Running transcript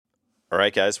All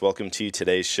right, guys, welcome to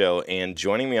today's show. And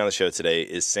joining me on the show today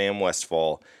is Sam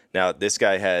Westfall. Now, this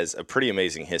guy has a pretty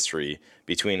amazing history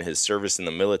between his service in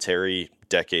the military,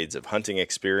 decades of hunting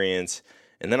experience,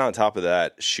 and then on top of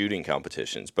that, shooting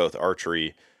competitions, both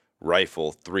archery,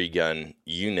 rifle, three gun,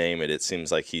 you name it. It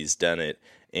seems like he's done it.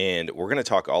 And we're going to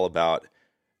talk all about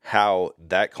how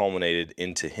that culminated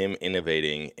into him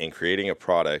innovating and creating a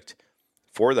product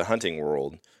for the hunting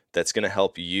world that's going to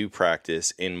help you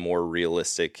practice in more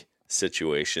realistic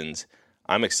situations.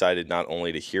 I'm excited not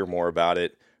only to hear more about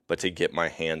it, but to get my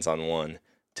hands on one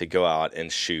to go out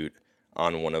and shoot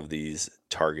on one of these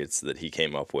targets that he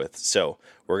came up with. So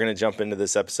we're going to jump into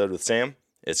this episode with Sam.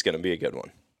 It's going to be a good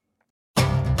one.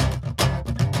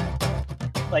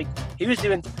 Like, he was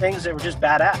doing things that were just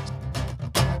badass.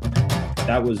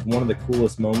 That was one of the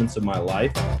coolest moments of my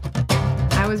life.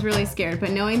 I was really scared, but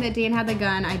knowing that Dan had the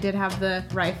gun, I did have the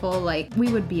rifle, like, we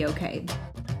would be okay.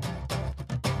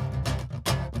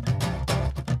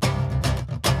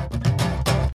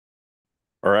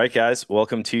 All right, guys,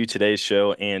 welcome to today's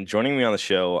show. And joining me on the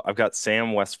show, I've got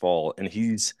Sam Westfall, and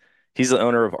he's the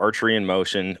owner of Archery in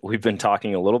Motion. We've been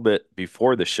talking a little bit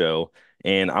before the show,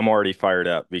 and I'm already fired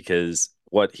up because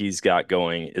what he's got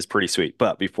going is pretty sweet.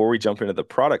 But before we jump into the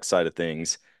product side of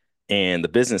things and the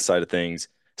business side of things,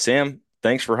 Sam,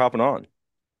 thanks for hopping on.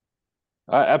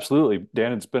 Absolutely,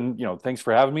 Dan. It's been, thanks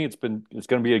for having me. It's going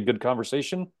to be a good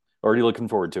conversation. Already looking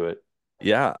forward to it.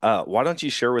 Yeah. Why don't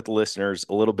you share with the listeners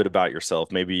a little bit about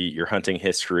yourself, maybe your hunting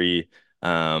history,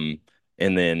 and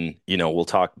then, we'll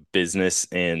talk business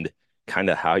and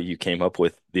kind of how you came up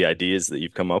with the ideas that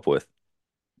you've come up with.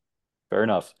 Fair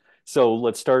enough. So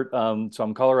let's start. So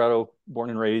I'm Colorado, born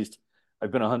and raised.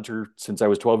 I've been a hunter since I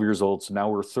was 12 years old. So now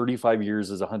we're 35 years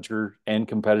as a hunter and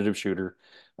competitive shooter.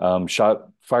 Shot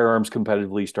firearms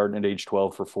competitively starting at age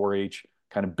 12 for 4-H,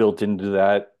 kind of built into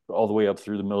that all the way up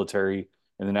through the military.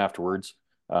 And then afterwards,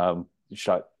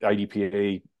 shot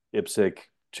IDPA, IPSC,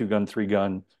 2-gun,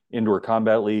 3-gun, indoor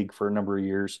combat league for a number of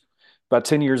years. About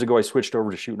 10 years ago, I switched over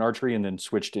to shooting archery and then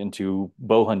switched into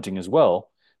bow hunting as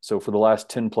well. So for the last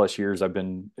 10 plus years, I've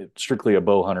been strictly a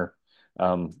bow hunter.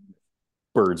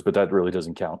 Birds, but that really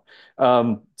doesn't count.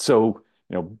 Took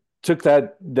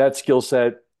that skill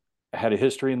set, had a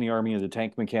history in the Army as a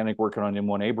tank mechanic working on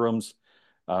M1 Abrams.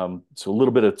 So a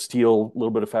little bit of steel, a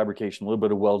little bit of fabrication, a little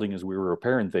bit of welding as we were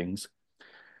repairing things.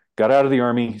 Got out of the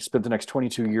Army, spent the next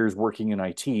 22 years working in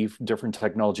IT, different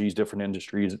technologies, different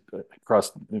industries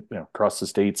across the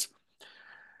states.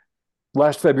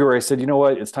 Last February, I said, you know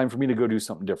what? It's time for me to go do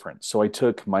something different. So I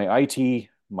took my IT,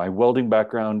 my welding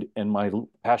background, and my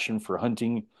passion for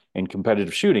hunting and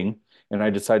competitive shooting, and I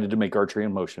decided to make Archery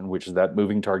in Motion, which is that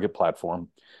moving target platform.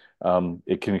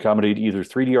 It can accommodate either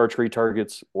 3D archery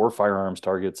targets or firearms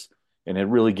targets, and it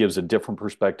really gives a different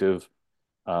perspective,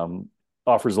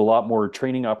 offers a lot more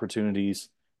training opportunities,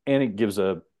 and it gives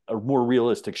a more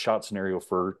realistic shot scenario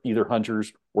for either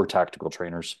hunters or tactical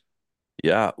trainers.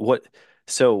 Yeah.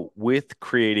 So with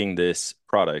creating this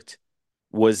product,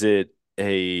 was it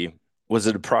a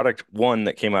product one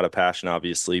that came out of passion,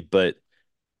 obviously, but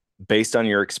based on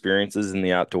your experiences in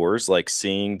the outdoors, like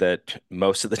seeing that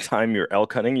most of the time you're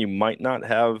elk hunting, you might not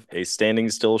have a standing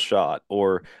still shot,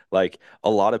 or like a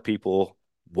lot of people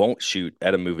won't shoot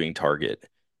at a moving target.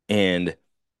 And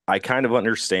I kind of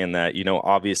understand that,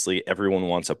 obviously everyone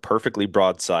wants a perfectly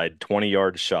broadside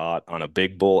 20-yard shot on a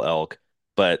big bull elk,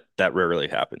 but that rarely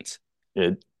happens.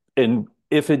 And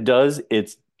if it does,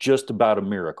 it's just about a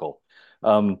miracle.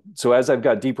 So as I've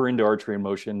got deeper into Archery in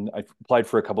Motion, I applied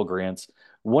for a couple grants.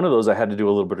 One of those I had to do a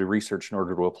little bit of research in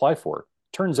order to apply for.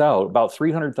 Turns out about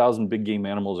 300,000 big game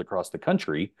animals across the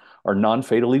country are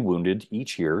non-fatally wounded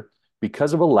each year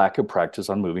because of a lack of practice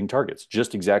on moving targets.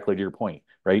 Just exactly to your point,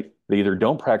 right? They either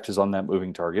don't practice on that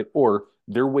moving target or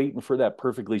they're waiting for that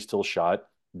perfectly still shot.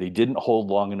 They didn't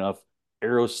hold long enough,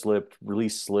 arrow slipped,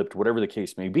 release slipped, whatever the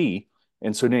case may be.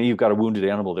 And so now you've got a wounded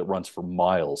animal that runs for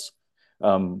miles.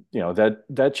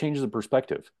 That changes the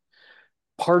perspective.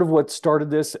 Part of what started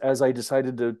this, as I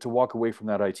decided to walk away from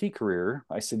that IT career,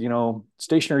 I said,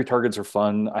 stationary targets are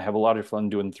fun. I have a lot of fun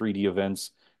doing 3D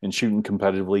events and shooting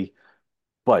competitively,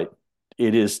 but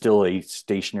it is still a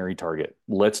stationary target.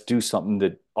 Let's do something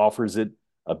that offers it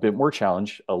a bit more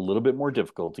challenge, a little bit more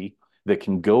difficulty, that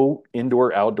can go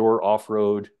indoor, outdoor,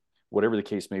 off-road, whatever the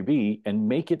case may be, and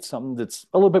make it something that's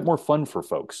a little bit more fun for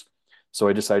folks. So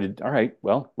I decided, all right,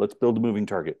 well, let's build a moving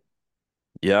target.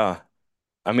 Yeah.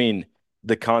 I mean,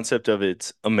 the concept of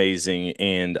it's amazing.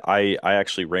 And I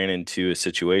actually ran into a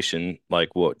situation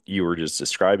like what you were just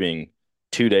describing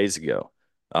 2 days ago.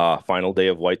 Final day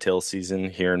of whitetail season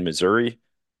here in Missouri,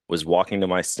 was walking to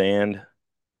my stand.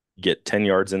 get 10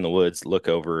 yards in the woods, look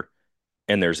over,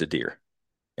 and there's a deer,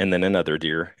 and then another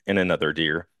deer, and another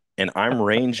deer. And I'm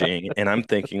ranging, and I'm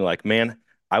thinking, like, man,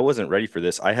 I wasn't ready for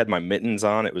this. I had my mittens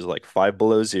on. It was like 5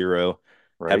 below 0.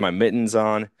 Had Right. my mittens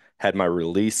on, had my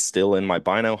release still in my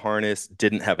bino harness,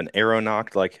 didn't have an arrow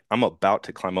knocked. Like, I'm about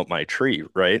to climb up my tree,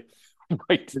 right?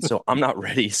 Right. And so I'm not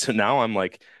ready. So now I'm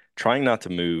like trying not to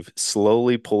move,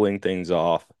 slowly pulling things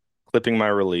off, clipping my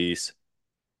release,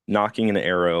 knocking an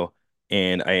arrow,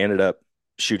 and I ended up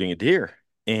shooting a deer.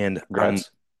 And I'm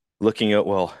Congrats. looking at,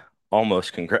 well,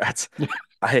 almost congrats.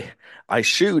 I I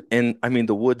shoot and I mean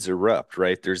the woods erupt,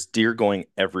 right? There's deer going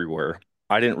everywhere.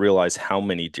 I didn't realize how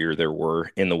many deer there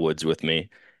were in the woods with me.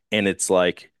 And it's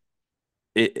like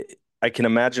I can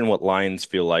imagine what lions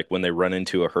feel like when they run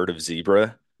into a herd of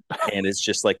zebra and it's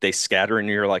just like they scatter and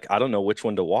you're like, I don't know which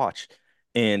one to watch.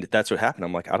 And that's what happened.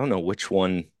 I'm like, I don't know which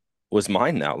one was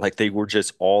mine now. Like they were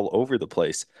just all over the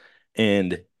place.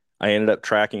 And I ended up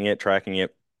tracking it, tracking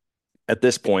it. At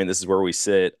this point, this is where we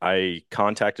sit. I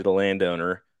contacted a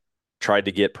landowner, tried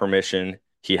to get permission.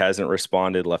 He hasn't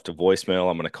responded, left a voicemail.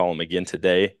 I'm going to call him again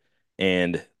today.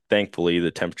 And thankfully,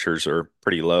 the temperatures are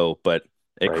pretty low, but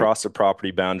it Right. crossed the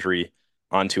property boundary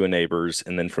onto a neighbor's.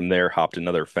 And then from there, hopped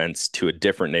another fence to a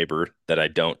different neighbor that I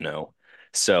don't know.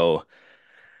 So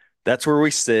that's where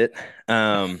we sit.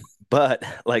 But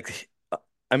like,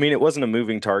 I mean, it wasn't a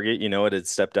moving target. It had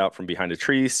stepped out from behind a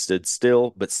tree, stood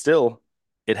still, but still,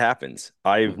 it happens.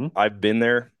 I've Hmm. I've been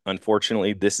there.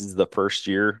 Unfortunately, this is the first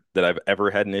year that I've ever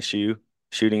had an issue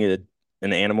shooting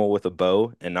an animal with a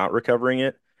bow and not recovering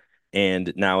it,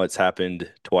 and now it's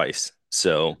happened twice.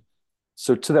 So,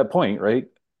 So to that point, right?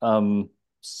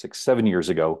 6, 7 years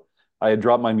ago, I had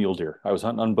dropped my mule deer. I was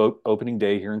hunting on boat opening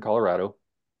day here in Colorado.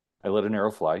 I let an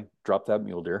arrow fly, dropped that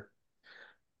mule deer,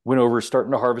 went over,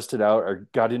 starting to harvest it out. I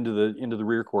got into the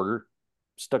rear quarter,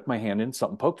 stuck my hand in,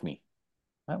 something poked me.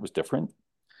 That was different.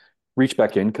 Reached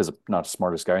back in because I'm not the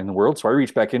smartest guy in the world. So I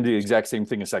reached back into the exact same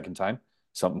thing a second time.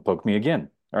 Something poked me again.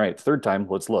 All right, third time,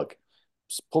 let's look.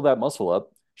 Just pull that muscle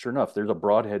up. Sure enough, there's a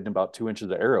broadhead and about 2 inches of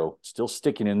the arrow still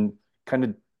sticking in, kind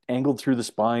of angled through the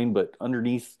spine, but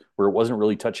underneath where it wasn't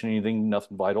really touching anything,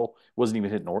 nothing vital, wasn't even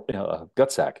hitting a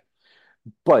gut sack.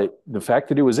 But the fact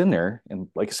that it was in there, and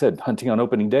like I said, hunting on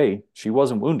opening day, she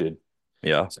wasn't wounded.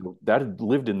 yeah, So that had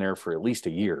lived in there for at least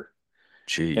a year.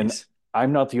 And geez.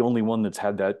 I'm not the only one that's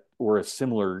had that or a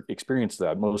similar experience to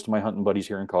that. Most of my hunting buddies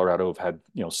here in Colorado have had,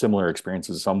 similar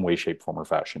experiences, some way, shape, form, or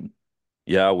fashion.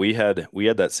 Yeah, we had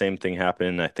that same thing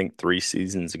happen, I think 3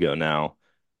 seasons ago now.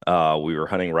 We were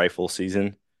hunting rifle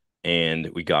season and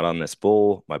we got on this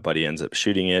bull. My buddy ends up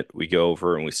shooting it. We go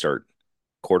over and we start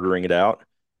quartering it out.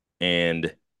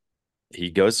 And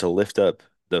he goes to lift up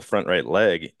the front right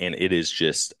leg, and it is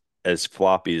just as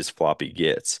floppy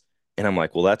gets. And I'm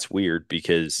like, well, that's weird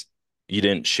because you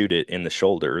didn't shoot it in the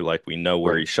shoulder. Like we know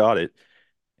where he Right. shot it.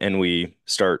 And we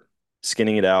start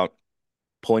skinning it out,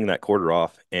 pulling that quarter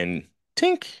off, and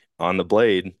tink on the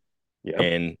blade. Yep.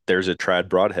 And there's a trad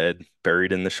broadhead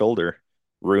buried in the shoulder.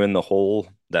 Ruined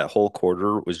that whole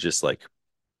quarter was just like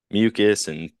mucus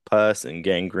and pus and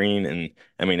gangrene, and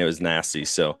I mean it was nasty.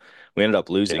 So we ended up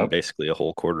losing Yep. basically a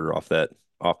whole quarter off that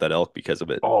elk because of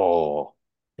it. Oh,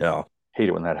 Yeah. hate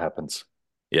it when that happens.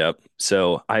 Yep.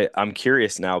 So I'm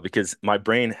curious now because my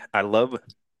brain, I love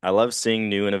seeing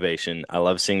new innovation. I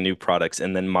love seeing new products,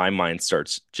 and then my mind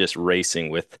starts just racing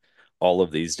with all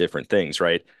of these different things,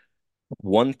 right?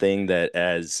 One thing that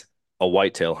as a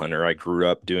whitetail hunter, I grew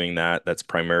up doing that. That's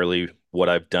primarily what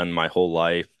I've done my whole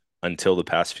life until the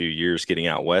past few years getting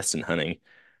out west and hunting.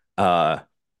 Uh,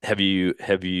 have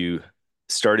you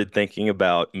started thinking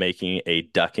about making a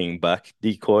ducking buck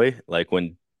decoy, like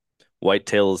when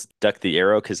whitetails duck the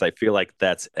arrow? Because I feel like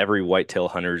that's every whitetail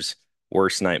hunter's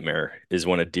worst nightmare is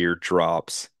when a deer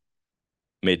drops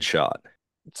mid shot.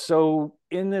 So,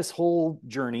 in this whole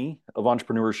journey of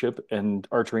entrepreneurship and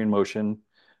archery in motion,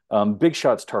 Big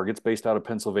Shots Targets, based out of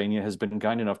Pennsylvania, has been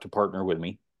kind enough to partner with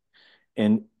me.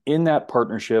 And in that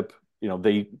partnership,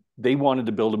 they wanted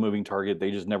to build a moving target.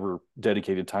 They just never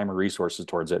dedicated time or resources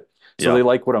towards it. So Yeah, they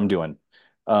like what I'm doing.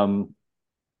 Um,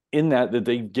 in that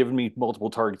they've given me multiple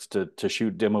targets to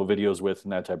shoot demo videos with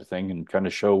and that type of thing and kind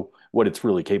of show what it's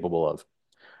really capable of.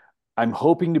 I'm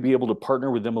hoping to be able to partner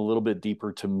with them a little bit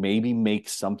deeper to maybe make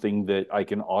something that I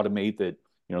can automate that,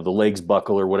 the legs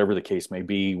buckle or whatever the case may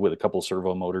be with a couple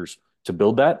servo motors to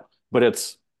build that. But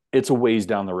it's a ways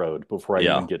down the road before I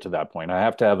yeah, even get to that point. I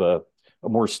have to have a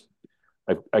more,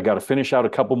 I got to finish out a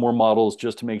couple more models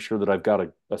just to make sure that I've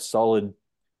got a solid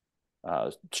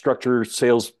structure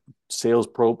sales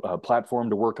pro platform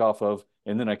to work off of,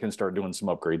 and then I can start doing some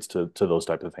upgrades to those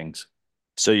type of things.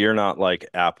 So you're not like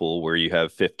Apple where you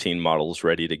have 15 models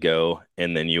ready to go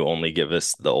and then you only give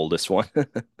us the oldest one.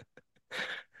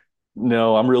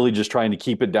 No, I'm really just trying to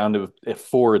keep it down to at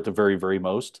four at the very, very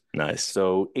most. Nice.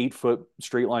 So 8 foot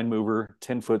straight line mover,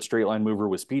 10 foot straight line mover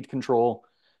with speed control.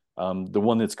 The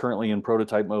one that's currently in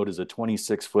prototype mode is a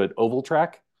 26 foot oval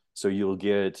track. So you'll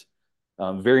get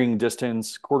varying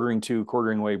distance, quartering to,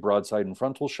 quartering away, broadside and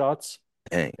frontal shots.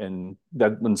 Dang. And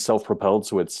that one's self-propelled,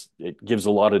 so it gives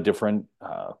a lot of different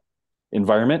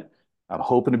environment. I'm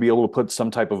hoping to be able to put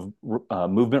some type of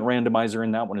movement randomizer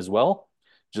in that one as well,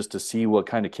 just to see what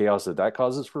kind of chaos that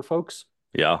causes for folks.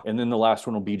 Yeah. And then the last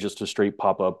one will be just a straight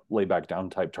pop up, lay back down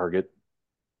type target.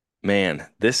 Man,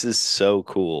 this is so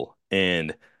cool.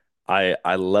 And I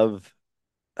love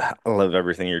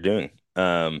everything you're doing.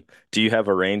 Do you have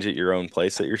a range at your own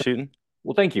place that you're shooting?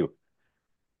 Well, thank you.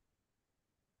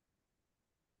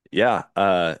 Yeah.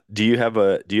 Do you have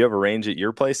a range at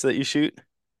your place that you shoot?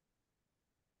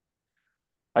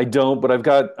 I don't, but I've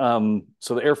got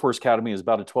so the Air Force Academy is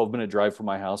about a 12-minute drive from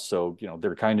my house. So,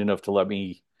 they're kind enough to let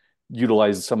me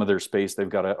utilize some of their space. They've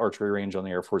got an archery range on the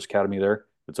Air Force Academy there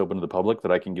that's open to the public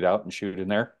that I can get out and shoot in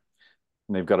there.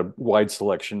 And they've got a wide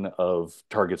selection of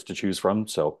targets to choose from.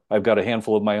 So I've got a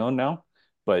handful of my own now.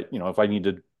 But if I need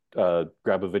to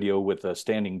grab a video with a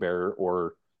standing bear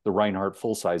or the Reinhardt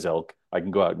full size elk, I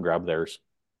can go out and grab theirs.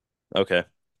 Okay.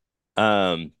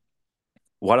 Um,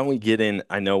 why don't we get in?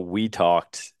 I know we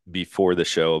talked before the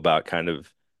show about kind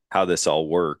of how this all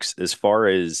works as far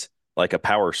as like a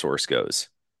power source goes.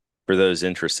 For those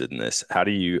interested in this, how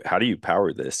do you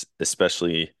power this,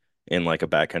 especially in like a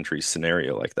backcountry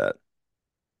scenario like that?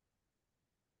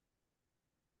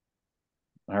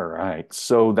 All right.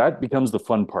 So that becomes the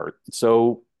fun part.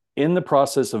 So in the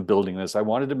process of building this, I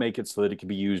wanted to make it so that it could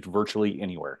be used virtually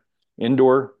anywhere,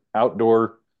 indoor,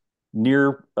 outdoor,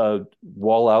 near a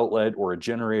wall outlet or a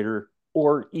generator,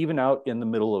 or even out in the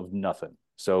middle of nothing.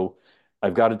 So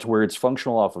I've got it to where it's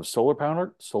functional off of solar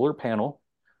panel,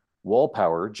 wall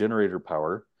power, generator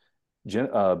power, gen,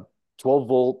 uh,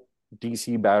 12-volt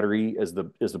DC battery as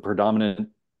the predominant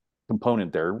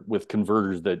component there with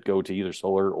converters that go to either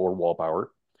solar or wall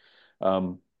power.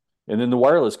 Um, and then the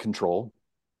wireless control,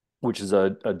 which is a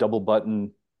double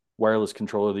button wireless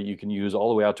controller that you can use all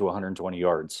the way out to 120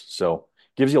 yards. So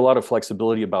gives you a lot of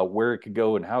flexibility about where it could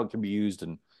go and how it can be used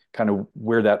and kind of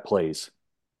where that plays.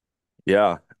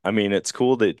 Yeah, I mean, it's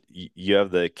cool that you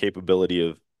have the capability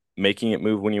of making it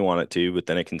move when you want it to, but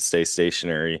then it can stay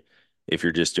stationary if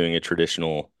you're just doing a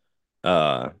traditional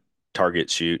uh target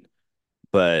shoot.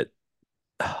 But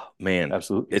oh, man,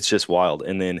 Absolutely. it's just wild.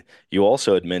 And then you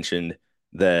also had mentioned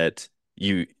that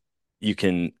you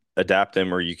can adapt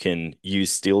them or you can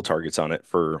use steel targets on it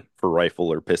for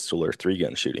rifle or pistol or three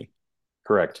gun shooting.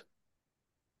 Correct.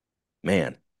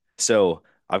 Man. So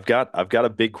I've got a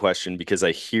big question because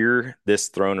I hear this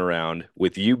thrown around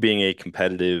with you being a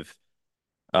competitive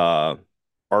uh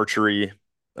archery.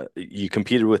 You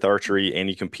competed with archery and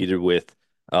you competed with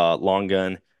long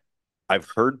gun. I've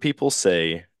heard people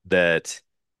say that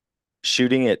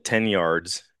shooting at 10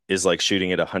 yards is like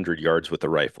shooting at 100 yards with a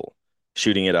rifle.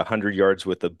 Shooting at 100 yards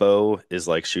with a bow is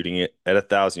like shooting it at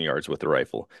 1,000 yards with a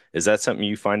rifle. Is that something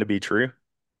you find to be true?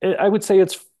 I would say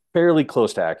it's fairly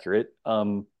close to accurate.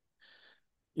 You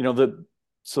know, the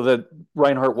so that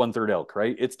Reinhardt one third elk,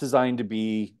 right? It's designed to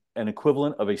be an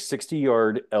equivalent of a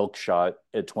 60-yard elk shot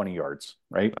at 20 yards,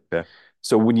 right? Okay.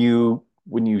 So when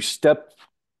you step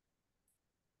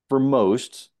for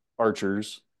most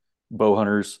archers, bow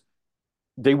hunters,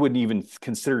 they wouldn't even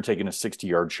consider taking a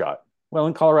 60-yard shot. Well,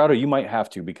 in Colorado, you might have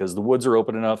to because the woods are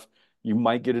open enough. You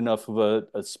might get enough of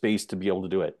a space to be able to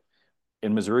do it.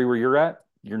 In Missouri, where you're at,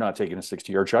 you're not taking a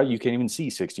 60-yard shot. You can't even see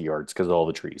 60 yards because of all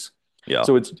the trees. Yeah.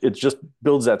 So it just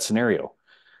builds that scenario.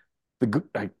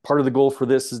 Part of the goal for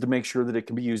this is to make sure that it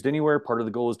can be used anywhere. Part of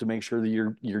the goal is to make sure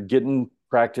that you're getting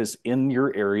practice in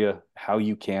your area how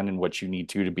you can and what you need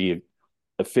to be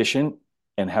efficient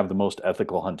and have the most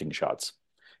ethical hunting shots.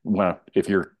 Well,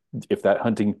 if that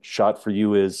hunting shot for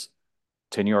you is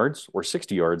 10 yards or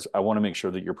 60 yards, I want to make sure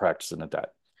that you're practicing at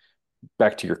that.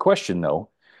 Back to your question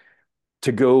though,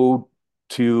 to go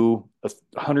to a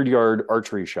 100-yard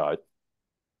archery shot,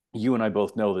 you and I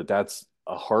both know that that's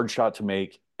a hard shot to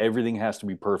make. Everything has to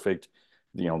be perfect.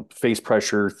 Face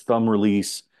pressure, thumb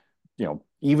release,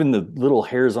 even the little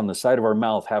hairs on the side of our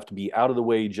mouth have to be out of the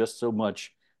way just so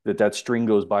much that that string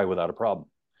goes by without a problem.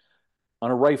 On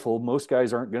a rifle, most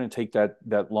guys aren't going to take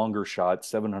that longer shot,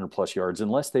 700 plus yards,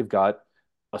 unless they've got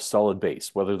a solid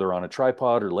base, whether they're on a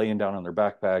tripod or laying down on their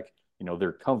backpack.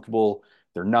 They're comfortable,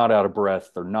 they're not out of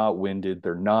breath, they're not winded,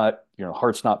 they're not,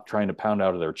 heart's not trying to pound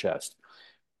out of their chest.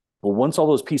 But once all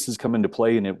those pieces come into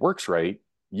play and it works right,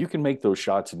 you can make those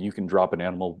shots and you can drop an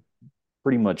animal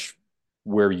pretty much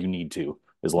where you need to,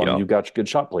 as long as Yeah. you've got good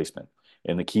shot placement.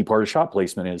 And the key part of shot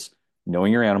placement is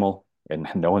knowing your animal and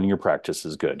knowing your practice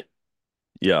is good.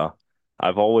 Yeah.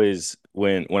 I've always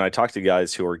when I talk to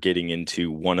guys who are getting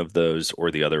into one of those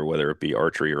or the other, whether it be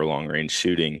archery or long range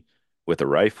shooting with a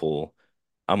rifle,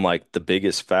 I'm like the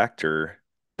biggest factor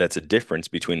that's a difference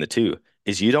between the two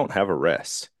is you don't have a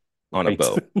rest on a Right.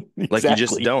 bow. Like you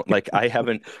just Exactly. don't. Like I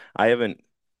haven't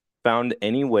found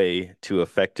any way to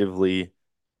effectively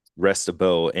rest a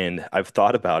bow. And I've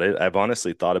thought about it. I've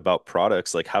honestly thought about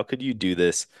products. Like, how could you do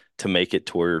this to make it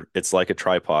to where it's like a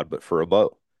tripod, but for a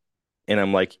bow? And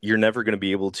I'm like, you're never going to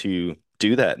be able to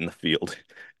do that in the field,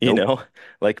 you Nope. know?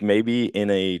 Like maybe in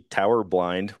a tower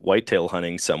blind whitetail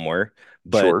hunting somewhere,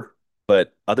 but Sure.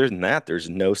 but other than that, there's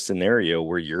no scenario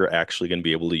where you're actually going to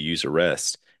be able to use a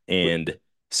rest. And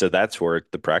so that's where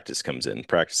the practice comes in,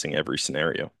 practicing every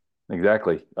scenario.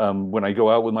 Exactly. When I go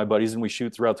out with my buddies and we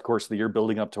shoot throughout the course of the year,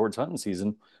 building up towards hunting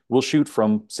season, we'll shoot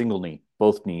from single knee,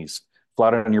 both knees,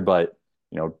 flat on your butt,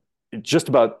 you know, just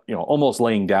about, almost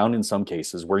laying down in some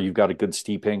cases where you've got a good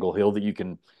steep angle hill that you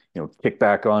can, kick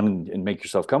back on and make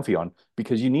yourself comfy on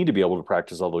because you need to be able to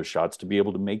practice all those shots to be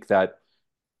able to make that,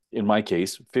 in my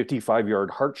case,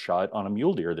 55-yard heart shot on a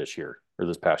mule deer this year or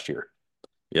this past year.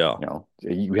 Yeah.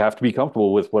 You have to be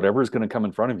comfortable with whatever is going to come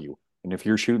in front of you. And if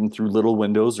you're shooting through little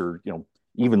windows or,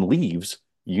 even leaves,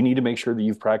 you need to make sure that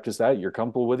you've practiced that. You're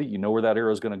comfortable with it. You know where that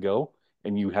arrow is going to go,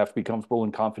 and you have to be comfortable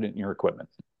and confident in your equipment.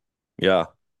 Yeah.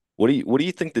 What do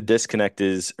you think the disconnect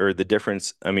is or the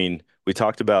difference? I mean, we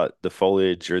talked about the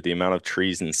foliage or the amount of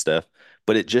trees and stuff,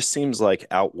 but it just seems like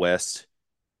out west,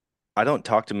 I don't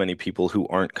talk to many people who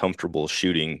aren't comfortable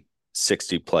shooting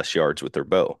 60 plus yards with their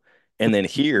bow. And then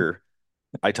here,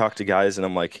 I talk to guys and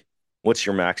I'm like, what's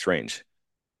your max range?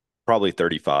 Probably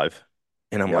 35.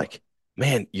 And I'm Yeah. like,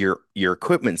 man, your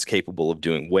equipment's capable of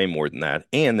doing way more than that.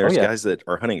 And Oh there's yeah. guys that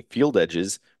are hunting field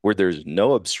edges where there's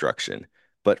no obstruction,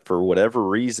 but for whatever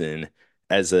reason,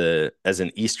 as an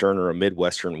Eastern or a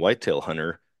Midwestern whitetail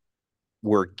hunter,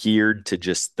 we're geared to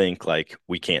just think like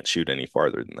we can't shoot any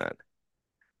farther than that.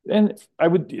 And I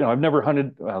would, I've never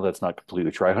hunted. Well, that's not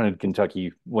completely true. I hunted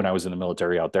Kentucky when I was in the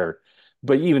military out there,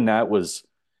 but even that was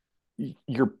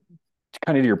you're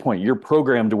kind of to your point. You're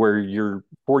programmed to where your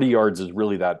 40 yards is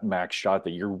really that max shot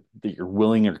that you're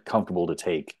willing or comfortable to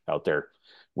take out there.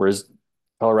 Whereas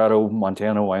Colorado,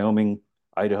 Montana, Wyoming,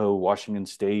 Idaho, Washington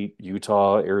State,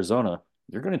 Utah, Arizona,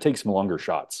 you're going to take some longer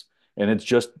shots. And it's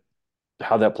just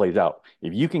how that plays out.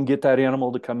 If you can get that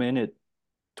animal to come in at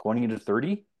 20 to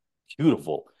 30,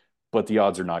 beautiful. But the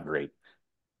odds are not great.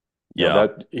 Yeah.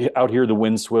 That out here the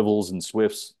wind swivels and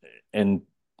swifts and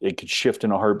it could shift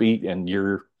in a heartbeat and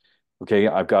you're okay,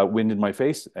 I've got wind in my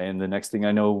face and the next thing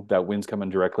I know that wind's coming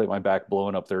directly at my back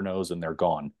blowing up their nose and they're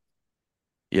gone.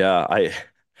 Yeah,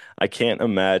 I can't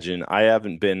imagine. I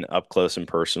haven't been up close and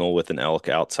personal with an elk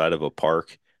outside of a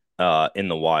park in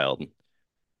the wild.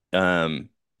 Um,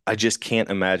 I just can't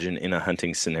imagine in a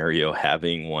hunting scenario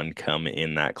having one come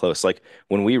in that close. Like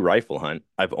when we rifle hunt,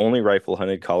 I've only rifle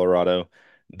hunted Colorado.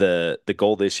 The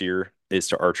goal this year is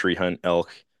to archery hunt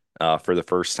elk for the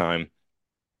first time.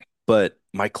 But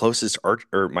my closest arch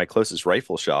or my closest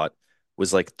rifle shot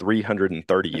was like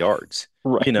 330 yards,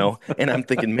 Right. and I'm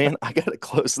thinking, man, I gotta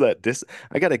close that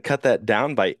I gotta cut that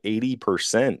down by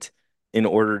 80% in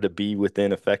order to be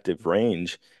within effective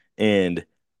range. And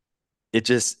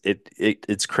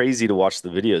it's crazy to watch the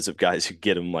videos of guys who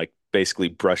get them like basically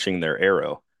brushing their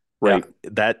arrow. Yeah, Right.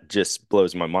 that just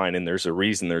blows my mind. And there's a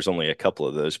reason there's only a couple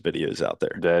of those videos out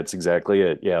there. That's exactly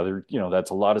it. Yeah, that's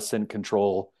a lot of scent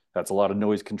control. That's a lot of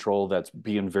noise control. That's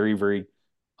being very, very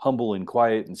humble and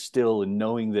quiet and still and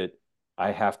knowing that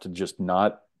I have to just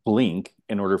not blink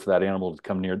in order for that animal to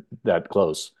come near that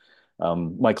close.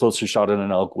 My closest shot at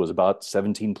an elk was about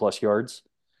 17 plus yards.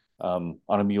 On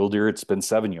a mule deer, it's been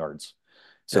 7 yards.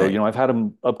 So, Dang. I've had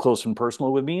them up close and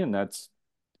personal with me, and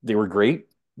they were great.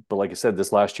 But like I said,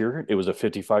 this last year, it was a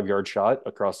 55-yard shot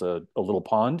across a little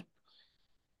pond.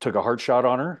 Took a heart shot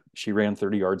on her. She ran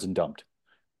 30 yards and dumped.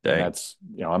 And Dang. that's,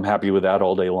 I'm happy with that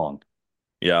all day long.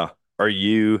 Yeah. Are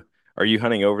you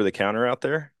hunting over the counter out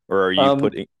there or are you Um,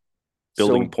 putting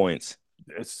building so points?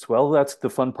 that's the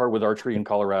fun part with archery in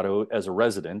Colorado as a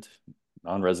resident.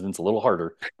 Non-resident's a little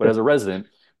harder, but as a resident,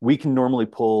 we can normally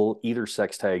pull either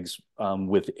sex tags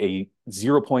with a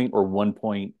 0 point or 1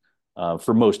 point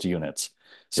for most units.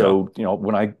 Yeah. So,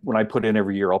 when I put in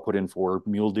every year, I'll put in for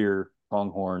mule deer,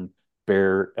 pronghorn,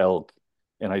 bear, elk,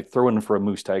 and I throw in for a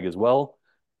moose tag as well.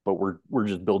 But we're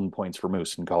just building points for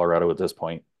moose in Colorado at this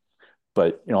point.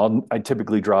 But I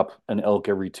typically drop an elk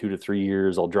every 2 to 3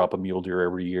 years. I'll drop a mule deer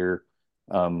every year.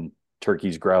 Um,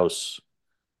 Turkeys, grouse,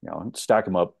 stack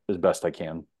them up as best I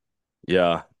can.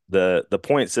 Yeah. The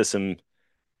point system,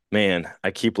 man,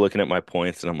 I keep looking at my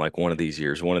points and I'm like, one of these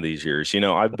years, one of these years.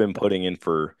 I've been putting in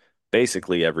for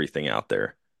basically everything out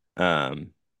there.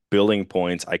 Um, Building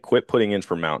points. I quit putting in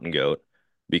for mountain goat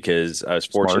because I was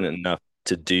Smart. fortunate enough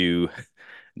to do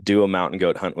a mountain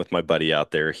goat hunt with my buddy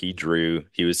out there. He drew,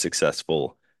 he was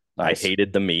successful. I Nice.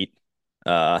 hated the meat.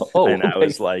 Oh, And I okay.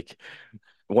 was like,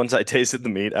 once I tasted the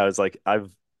meat, I was like,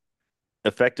 I've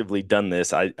effectively done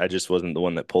this. I just wasn't the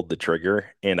one that pulled the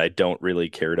trigger, and I don't really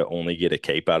care to only get a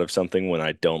cape out of something when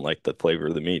I don't like the flavor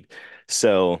of the meat.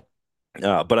 So,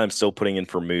 but I'm still putting in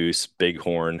for moose,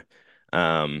 bighorn,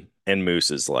 and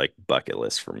moose is like bucket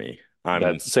list for me. I'm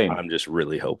That's same, I'm just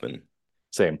really hoping.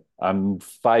 same. I'm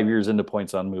 5 years into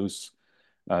points on moose.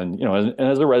 And, and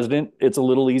as a resident, it's a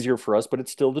little easier for us, but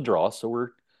it's still the draw. So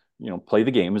play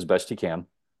the game as best you can.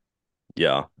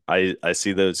 Yeah, I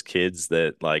see those kids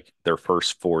that like their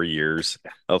first 4 years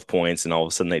of points, and all of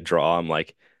a sudden they draw. I'm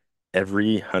like,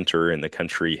 every hunter in the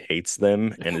country hates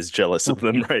them and is jealous of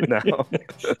them right now.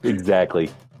 Exactly.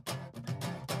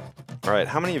 All right,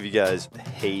 how many of you guys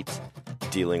hate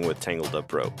dealing with tangled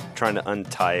up rope? Trying to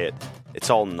untie it, it's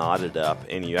all knotted up,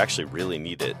 and you actually really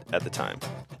need it at the time.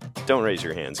 Don't raise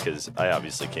your hands because I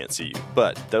obviously can't see you,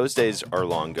 but those days are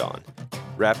long gone.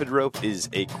 Rapid Rope is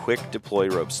a quick deploy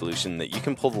rope solution that you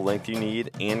can pull the length you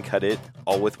need and cut it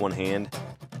all with one hand.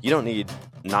 You don't need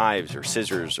knives or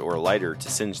scissors or a lighter to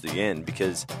singe the end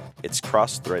because it's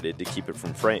cross-threaded to keep it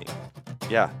from fraying.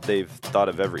 Yeah, they've thought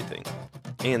of everything.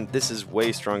 And this is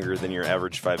way stronger than your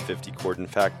average 550 cord. In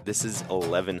fact, this is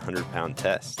 1,100-pound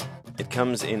test. It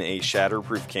comes in a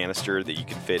shatterproof canister that you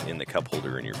can fit in the cup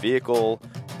holder in your vehicle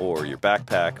or your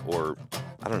backpack, or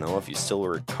I don't know, if you still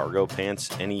wear cargo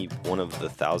pants, any one of the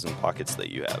 1,000 pockets that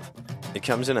you have. It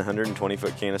comes in a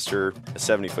 120-foot canister, a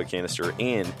 70-foot canister,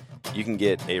 and you can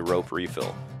get a rope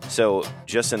refill. So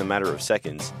just in a matter of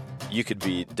seconds, you could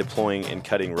be deploying and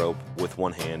cutting rope with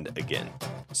one hand again.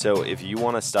 So if you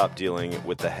want to stop dealing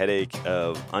with the headache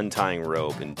of untying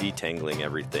rope and detangling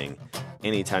everything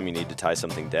anytime you need to tie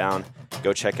something down,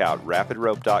 go check out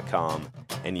rapidrope.com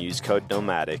and use code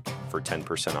Nomadic for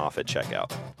 10% off at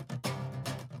checkout.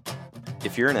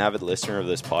 If you're an avid listener of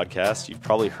this podcast, you've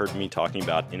probably heard me talking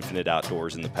about Infinite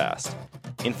Outdoors in the past.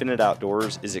 Infinite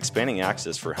Outdoors is expanding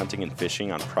access for hunting and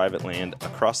fishing on private land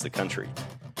across the country.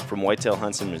 From whitetail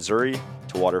hunts in Missouri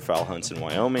to waterfowl hunts in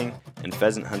Wyoming and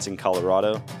pheasant hunts in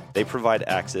Colorado, they provide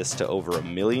access to over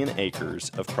 1 million acres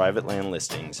of private land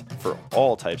listings for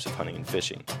all types of hunting and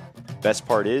fishing. Best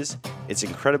part is, it's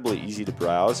incredibly easy to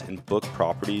browse and book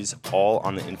properties all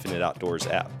on the Infinite Outdoors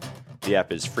app. The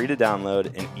app is free to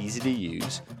download and easy to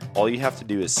use. All you have to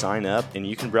do is sign up and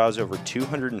you can browse over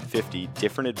 250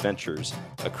 different adventures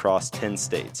across 10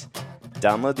 states.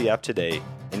 Download the app today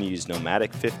and use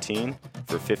Nomadic 15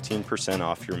 for 15%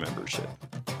 off your membership.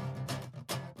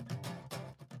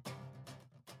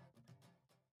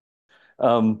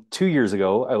 2 years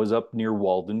ago, I was up near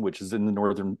Walden, which is in the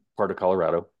northern part of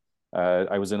Colorado.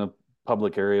 I was in a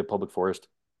public area, public forest,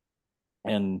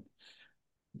 and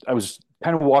I was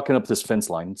kind of walking up this fence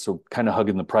line, so kind of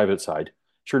hugging the private side.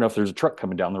 Sure enough, there's a truck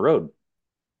coming down the road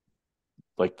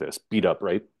like this, beat up,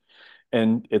 right?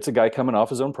 And it's a guy coming off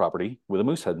his own property with a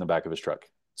moose head in the back of his truck.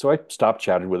 So I stopped,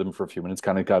 chatted with him for a few minutes,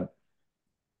 kind of got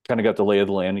the lay of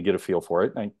the land and get a feel for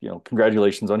it. And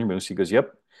congratulations on your moose. He goes,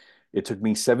 yep. It took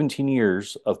me 17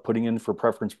 years of putting in for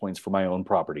preference points for my own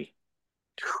property.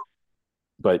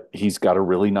 But he's got a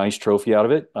really nice trophy out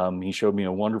of it. He showed me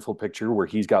a wonderful picture where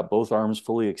he's got both arms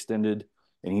fully extended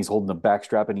and he's holding a back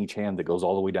strap in each hand that goes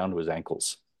all the way down to his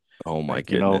ankles. Oh my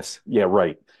goodness. Yeah,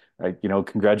 right.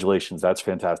 Congratulations. That's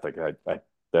fantastic.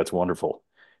 That's wonderful.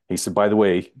 He said, by the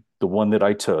way, the one that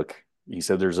I took, he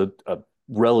said, there's a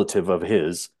relative of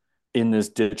his in this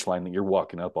ditch line that you're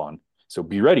walking up on. So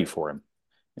be ready for him.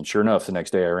 And sure enough, the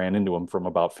next day I ran into him from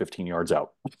about 15 yards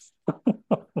out.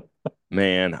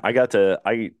 Man,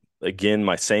 again,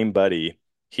 my same buddy,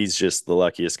 he's just the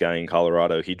luckiest guy in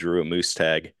Colorado. He drew a moose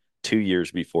tag 2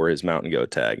 years before his mountain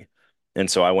goat tag. And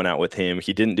so I went out with him.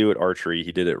 He didn't do it archery,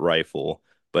 he did it rifle,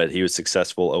 but he was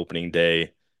successful opening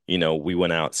day. We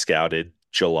went out, scouted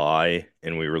July,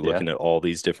 and we were Yeah. looking at all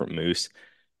these different moose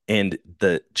and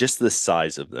the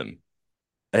size of them.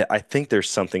 I think there's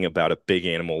something about a big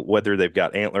animal, whether they've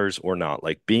got antlers or not,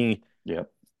 like being Yeah.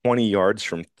 20 yards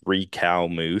from 3 cow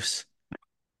moose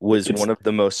was It's one of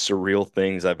the most surreal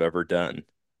things I've ever done.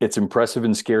 it's impressive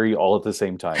and scary all at the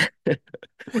same time.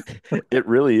 It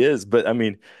really is. But I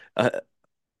mean, uh,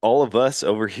 all of us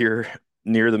over here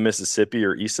near the Mississippi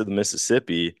or east of the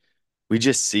Mississippi, we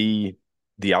just see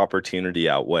the opportunity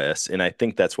out west. And I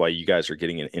think that's why you guys are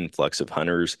getting an influx of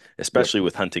hunters, Yep. especially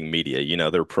with hunting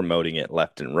media. They're promoting it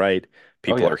left and right.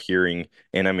 Oh People are yeah. hearing,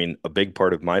 and I mean, a big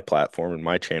part of my platform and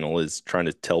my channel is trying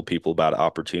to tell people about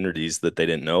opportunities that they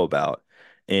didn't know about.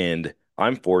 And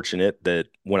I'm fortunate that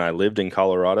when I lived in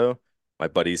Colorado, my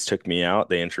buddies took me out,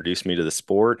 they introduced me to the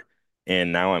sport,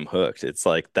 and now I'm hooked. It's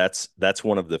like that's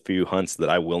one of the few hunts that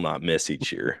I will not miss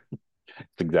each year. That's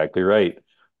exactly right.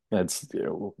 That's,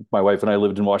 my wife and I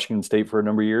lived in Washington State for a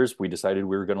number of years. We decided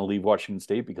we were going to leave Washington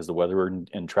State because the weather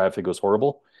and traffic was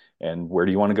horrible. And where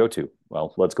do you want to go to?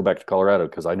 Well, let's go back to Colorado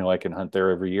because I know I can hunt there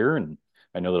every year, and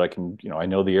I know that I can, I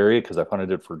know the area because I've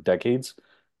hunted it for decades.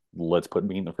 Let's put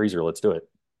meat in the freezer. Let's do it.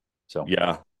 So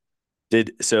Yeah.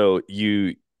 So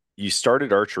you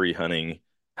started archery hunting.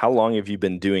 How long have you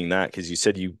been doing that? Because you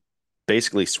said you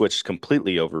basically switched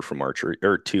completely over from archery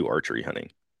or to archery hunting.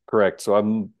 correct.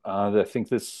 So I think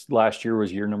this last year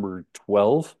was year number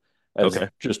 12 as Okay.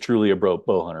 just truly a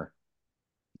bow hunter.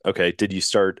 Okay. Did you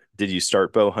start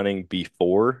bow hunting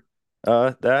before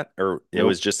that? Or it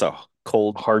was Nope. just a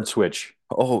cold, Hard switch.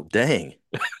 oh dang.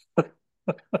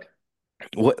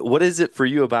 What is it for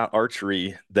you about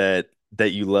archery that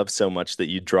you love so much that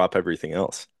you drop everything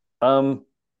else? Um,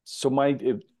 so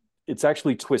it's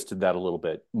actually twisted that a little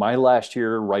bit. My last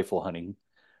year rifle hunting,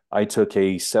 I took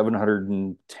a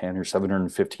 710 or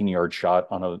 715 yard shot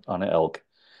on an elk.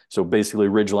 So basically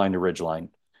ridgeline to ridgeline.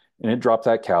 And it dropped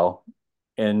that cow.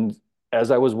 And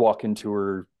as I was walking to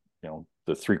her,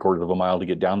 the 3/4 of a mile to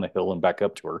get down the hill and back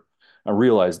up to her, I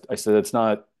realized I said it's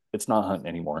not hunting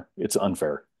anymore. It's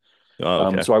unfair. Oh,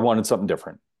 okay. So I wanted something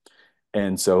different.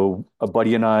 And so a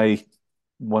buddy and I,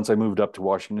 once I moved up to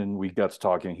Washington, we got to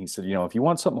talking. He said, if you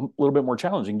want something a little bit more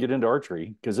challenging, get into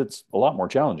archery because it's a lot more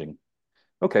challenging.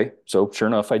 Okay. So sure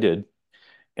enough, I did.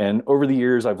 And over the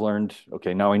years, I've learned,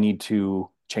 okay, now I need to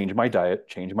change my diet,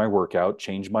 change my workout,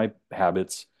 change my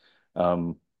habits.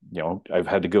 Um, I've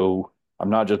had to go, I'm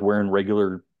not just wearing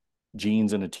regular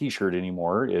jeans and a t-shirt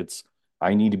anymore.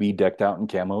 I need to be decked out in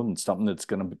camo and something that's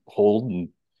going to hold and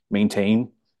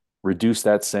maintain, reduce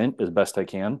that scent as best I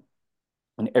can,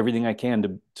 and everything I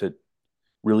can to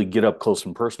really get up close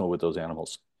and personal with those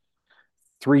animals.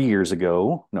 3 years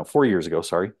ago, no, 4 years ago,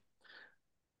 sorry,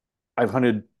 I've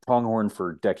hunted pronghorn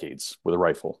for decades with a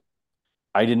rifle.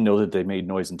 I didn't know that they made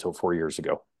noise until 4 years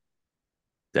ago.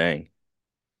 Dang.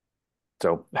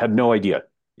 So had no idea.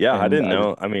 Yeah, I And didn't I was,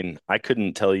 know. I mean, I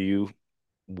couldn't tell you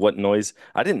what noise.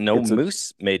 I didn't know it's a,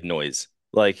 moose made noise.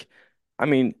 Like, I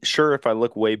mean, sure, if I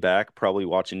look way back, probably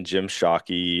watching Jim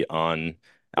Shockey on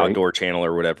right. Outdoor Channel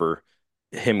or whatever,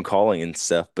 him calling and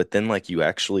stuff, but then like you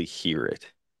actually hear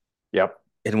it. Yep.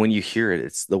 And when you hear it,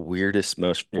 it's the weirdest,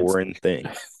 most It's, foreign thing.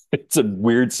 it's a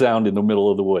weird sound in the middle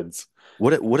of the woods.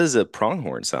 What does a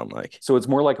pronghorn sound like? So it's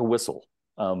more like a whistle,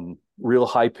 real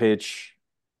high pitch.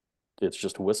 It's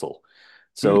just a whistle.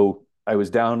 Hmm. So I was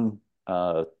down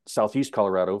southeast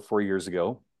Colorado 4 years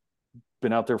ago.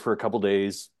 Been out there for a couple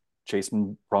days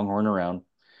chasing pronghorn around,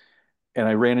 and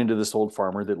I ran into this old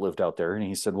farmer that lived out there, and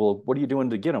he said, "Well, what are you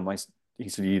doing to get them?" He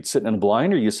said, "You sitting in a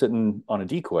blind, or you sitting on a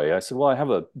decoy?" I said, "Well, I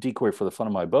have a decoy for the fun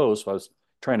of my bow, so I was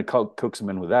trying to coax him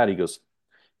in with that." He goes,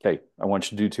 "Okay, I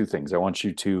want you to do two things. I want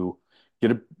you to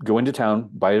go into town,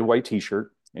 buy a white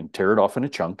T-shirt, and tear it off in a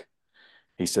chunk."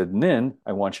 He said, and then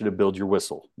I want you to build your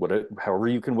whistle, however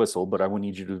you can whistle, but I will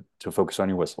need you to focus on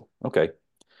your whistle. Okay.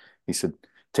 He said,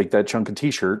 take that chunk of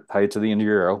T-shirt, tie it to the end of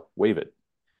your arrow, wave it.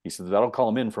 He said, that'll call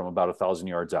them in from about 1,000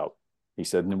 yards out. He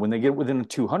said, and when they get within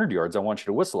 200 yards, I want you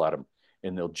to whistle at them,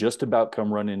 and they'll just about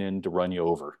come running in to run you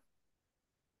over.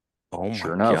 Oh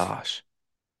Sure my enough. gosh.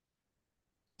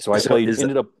 So So is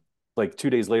ended up like 2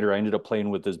 days later, I ended up playing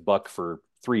with this buck for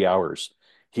 3 hours.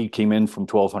 He came in from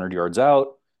 1,200 yards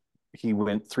out. He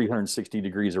went 360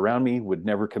 degrees around me, would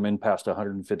never come in past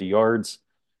 150 yards.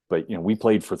 But, we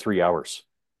played for 3 hours.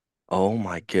 oh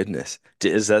my goodness.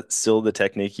 Is that still the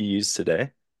technique you use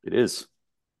today? It is.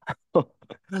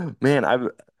 Man,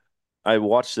 I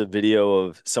watched a video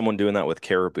of someone doing that with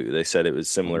caribou. They said it was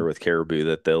similar Mhm. with caribou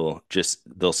that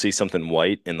they'll see something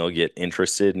white and they'll get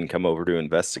interested and come over to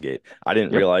investigate. I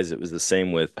didn't Yep. realize it was the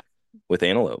same with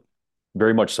antelope.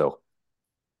 Very much so.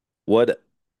 What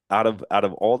out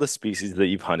of all the species that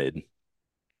you've hunted,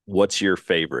 what's your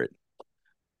favorite?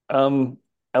 Um,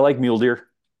 I like mule deer.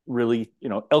 Really,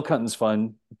 elk hunting's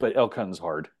fun, but elk hunting's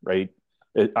hard, right?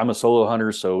 I'm a solo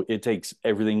hunter, so it takes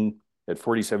everything at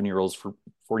 47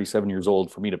 years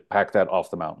old for me to pack that off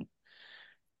the mountain.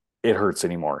 It hurts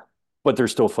anymore, but they're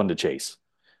still fun to chase.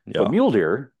 But Yeah. mule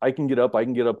deer, I can get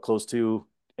up close to,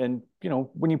 And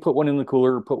when you put one in the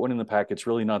cooler or put one in the pack, it's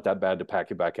really not that bad to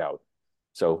pack it back out.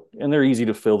 So, and they're easy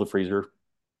to fill the freezer.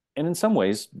 And in some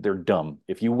ways, they're dumb.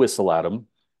 If you whistle at them,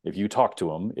 if you talk to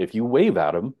them, if you wave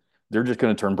at them, they're just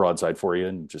going to turn broadside for you,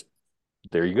 and just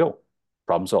there you go.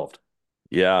 Problem solved.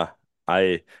 Yeah,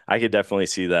 I could definitely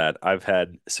see that. I've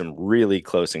had some really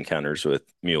close encounters with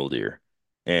mule deer,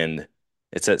 and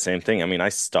it's that same thing. I mean, I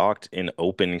stalked in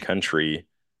open country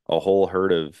a whole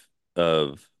herd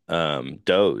of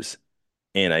does,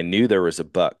 and I knew there was a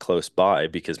buck close by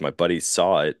because my buddies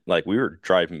saw it. Like we were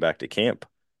driving back to camp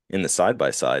in the side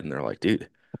by side, and they're like, "Dude,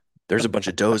 there's a bunch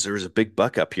of does. There was a big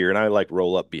buck up here," and I like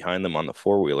roll up behind them on the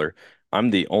four-wheeler. I'm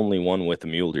the only one with a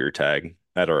mule deer tag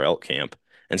at our elk camp.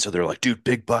 And so they're like, dude,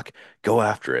 big buck, go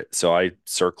after it. So I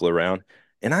circle around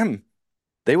and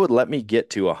they would let me get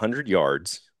to 100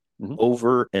 yards Mhm.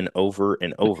 over and over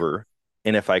and over.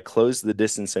 And if I closed the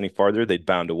distance any farther, they'd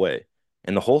bound away.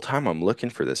 And the whole time I'm looking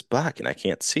for this buck and I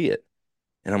can't see it.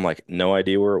 And I'm like, no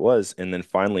idea where it was. And then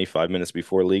finally, 5 minutes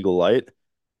before legal light,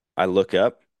 I look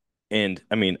up and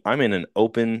I mean, I'm in an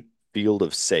open field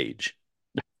of sage,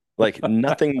 like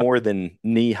nothing more than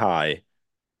knee high.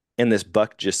 And this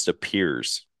buck just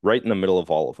appears right in the middle of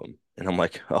all of them. And I'm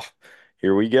like, oh,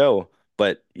 here we go.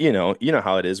 But you know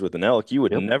how it is with an elk. You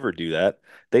would Yep. never do that.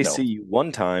 They see No, you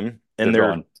one time they're and they're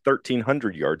gone.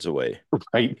 1,300 yards away.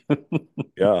 Right?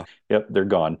 Yeah. Yep, they're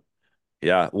gone.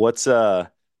 Yeah. What's on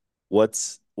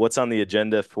the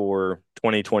agenda for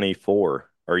 2024?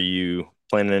 Are you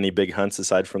planning any big hunts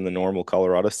aside from the normal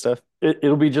Colorado stuff?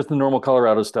 It'll be just the normal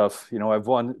Colorado stuff. I've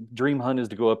one dream hunt is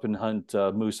to go up and hunt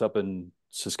moose up in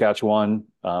Saskatchewan,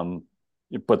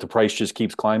 but the price just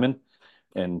keeps climbing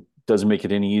and doesn't make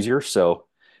it any easier. So,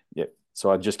 yeah, so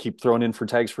I just keep throwing in for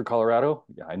tags for Colorado.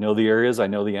 Yeah, I know the areas, I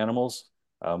know the animals.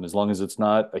 As long as it's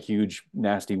not a huge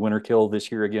nasty winter kill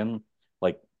this year again,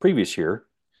 like previous year,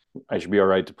 I should be all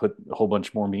right to put a whole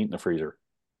bunch more meat in the freezer.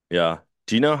 Yeah.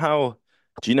 Do you know how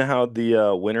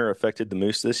the winter affected the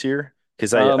moose this year?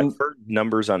 Because I've Um, heard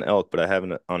numbers on elk, but I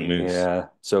haven't on moose. Yeah.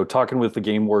 So talking with the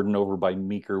game warden over by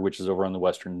Meeker, which is over on the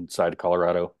western side of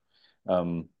Colorado,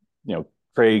 um,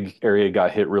 Craig area got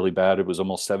hit really bad. It was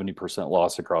almost 70%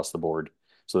 loss across the board.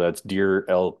 So that's deer,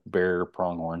 elk, bear,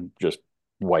 pronghorn, just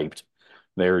wiped.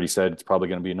 They already said it's probably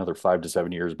going to be another 5 to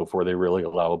 7 years before they really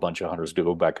allow a bunch of hunters to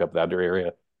go back up that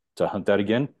area to hunt that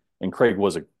again. And Craig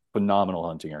was a phenomenal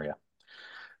hunting area.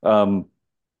 Um,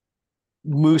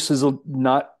 Moose is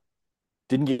not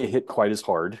didn't get hit quite as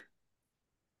hard,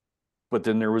 but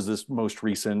then there was this most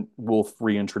recent wolf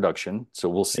reintroduction. So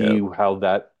we'll Yeah. see how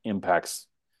that impacts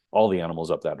all the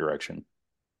animals up that direction.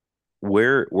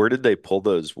 Where did they pull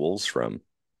those wolves from?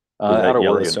 Was Out that of Oregon.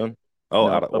 Yellowstone? Oh,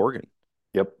 out No, of Oregon.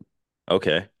 yep.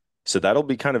 Okay. So that'll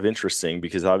be kind of interesting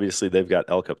because obviously they've got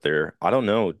elk up there. I don't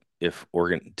know if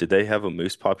Oregon, did they have a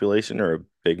moose population or a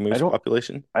big I moose don't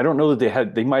population? I don't know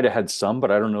that they might have had some,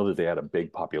 but I don't know that they had a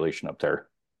big population up there.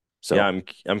 Yeah, So,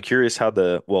 I'm curious how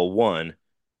one,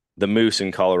 the moose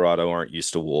in Colorado aren't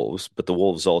used to wolves, but the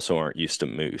wolves also aren't used to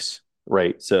moose.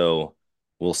 right. So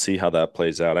we'll see how that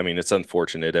plays out. I mean, it's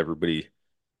unfortunate.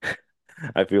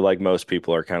 I feel like most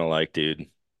people are kind of like, dude,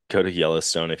 go to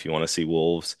Yellowstone if you want to see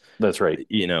wolves. That's right.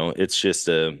 It's just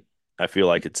I feel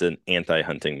like it's an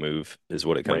anti-hunting move is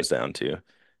what it comes Right. down to, And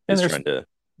is there's trying to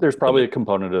there's probably a limit.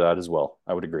 component of that as well.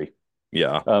 I would agree.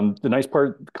 Yeah. The nice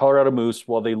part, Colorado moose,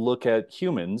 while they look at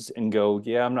humans and go,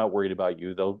 "Yeah, I'm not worried about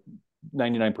you," they'll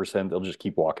 99% they'll just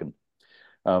keep walking.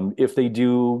 If they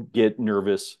do get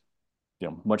nervous,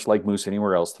 much like moose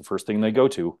anywhere else, the first thing they go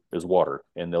to is water,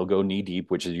 and they'll go knee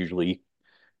deep, which is usually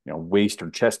waist or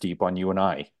chest deep on you and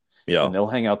I, Yeah. and they'll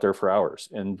hang out there for hours.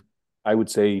 And I would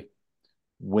say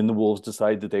when the wolves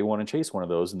decide that they want to chase one of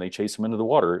those and they chase them into the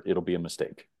water, it'll be a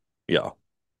mistake. Yeah.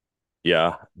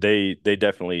 Yeah. They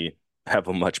definitely have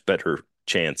a much better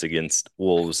chance against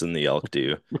wolves than the elk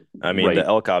do. I mean, the Right.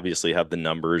 elk obviously have the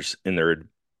numbers in their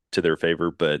to their favor,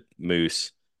 but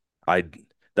moose, I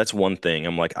that's one thing.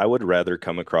 I'm like, I would rather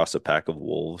come across a pack of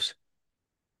wolves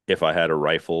if I had a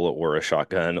rifle or a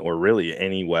shotgun or really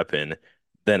any weapon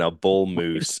than a bull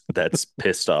moose that's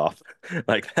pissed off.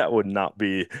 Like that would not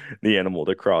be the animal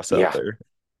to cross out Yeah. there.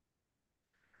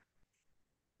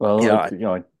 Well, Yeah,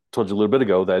 I told you a little bit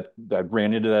ago that I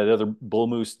ran into that other bull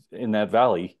moose in that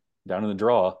valley down in the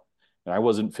draw, and I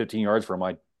wasn't 15 yards from him.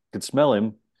 I could smell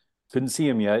him, couldn't see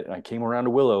him yet. And I came around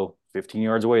a willow 15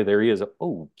 yards away. There he is.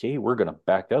 Oh, okay, we're gonna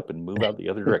back up and move out the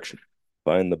other direction.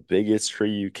 find the biggest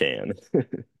tree you can.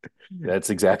 That's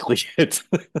exactly it.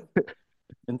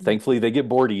 And thankfully, they get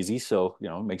bored easy, so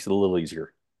it makes it a little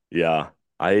easier. Yeah.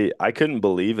 I couldn't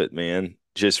believe it, man.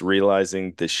 just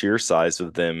realizing the sheer size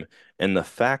of them and the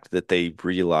fact that they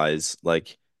realize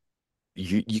like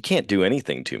you can't do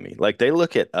anything to me. Like they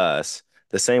look at us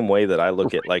the same way that I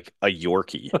look at like a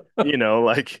Yorkie.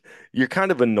 Like you're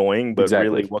kind of annoying, but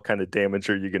really Exactly. what kind of damage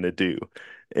are you gonna do?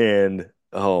 And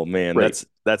oh man, Right.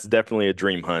 that's definitely a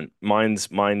dream hunt. Mine's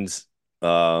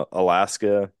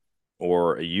Alaska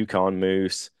or a Yukon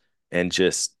moose and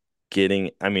just I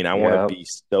mean, I want to Yeah. be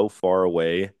so far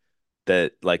away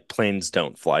that like planes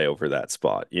don't fly over that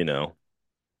spot. Yeah.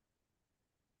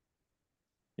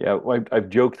 I've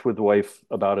joked with the wife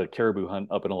about a caribou hunt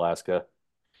up in Alaska.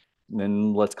 And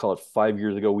then let's call it 5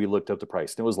 years ago, we looked up the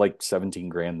price. And it was like 17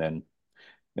 grand then.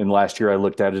 And last year I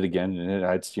looked at it again and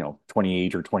it's,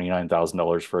 28 or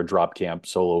 $29,000 for a drop camp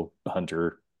solo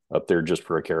hunter up there just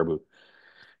for a caribou.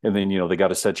 And then, they got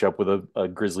to set you up with a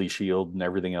grizzly shield and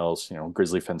everything else,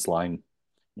 grizzly fence line.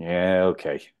 Yeah,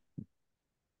 okay.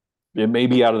 It may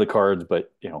be out of the cards,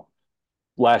 but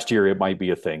last year it might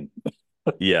be a thing.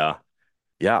 Yeah.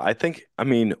 Yeah, I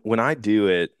mean, when I do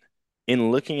it, in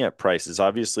looking at prices,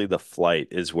 obviously the flight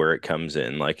is where it comes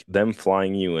in. Like them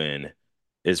flying you in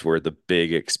is where the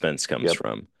big expense comes Yep.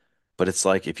 from. But it's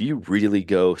like if you really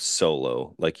go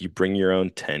solo, like you bring your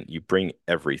own tent, you bring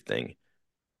everything,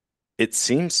 it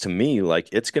seems to me like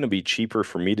it's going to be cheaper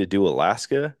for me to do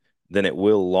Alaska than it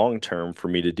will long term for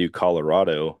me to do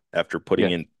Colorado after putting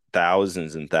Yeah. in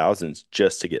thousands and thousands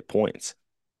just to get points.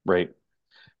 Right.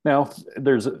 Now,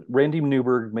 there's Randy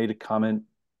Newberg made a comment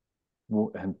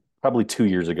and probably 2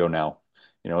 years ago now.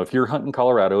 If you're hunting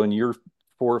Colorado and you're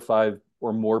 4 or 5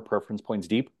 or more preference points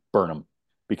deep, burn them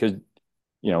because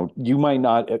you might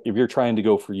not if you're trying to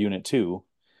go for unit two.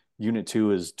 Unit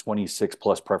two is 26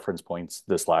 plus preference points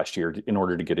this last year in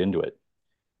order to get into it.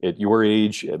 At your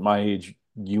age, at my age,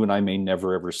 you and I may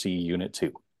never ever see unit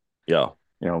two. Yeah.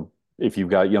 You know, if you've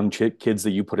got young kids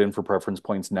that you put in for preference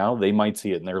points now, they might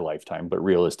see it in their lifetime, but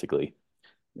realistically,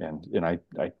 and I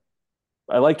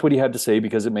liked what he had to say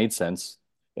because it made sense.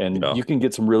 And Yeah. you can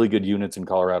get some really good units in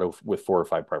Colorado with 4 or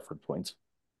 5 preference points.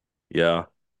 Yeah.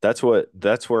 That's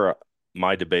where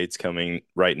my debate's coming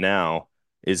right now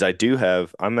is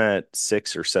I'm at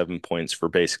 6 or 7 points for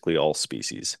basically all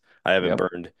species. I haven't Yep.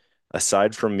 burned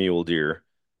aside from mule deer,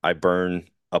 I burn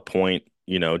a point,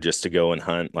 just to go and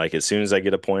hunt. Like as soon as I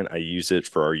get a point, I use it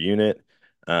for our unit.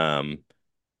 Um,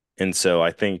 and so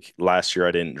I think last year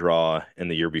I didn't draw, and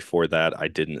the year before that I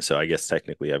didn't. So I guess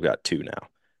technically I've got two now.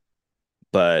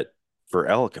 But for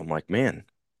elk, I'm like, man,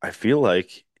 I feel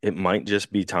like it might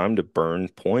just be time to burn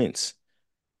points.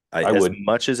 I As would.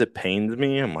 much as it pains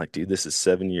me, I'm like, dude, this is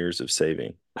 7 years of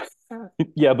saving.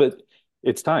 Yeah, but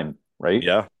it's time, right?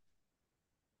 Yeah,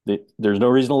 There's no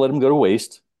reason to let them go to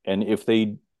waste. And if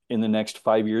they, in the next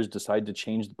 5 years, decide to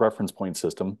change the preference point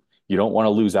system, you don't want to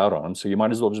lose out on them. So you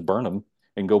might as well just burn them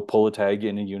and go pull a tag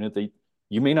in a unit that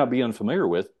you may not be unfamiliar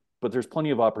with, but there's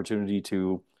plenty of opportunity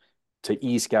to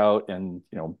e-scout and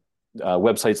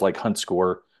websites like Hunt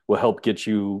Score will help get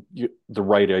you the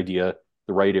right idea,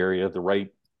 the right area, the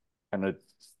right kind of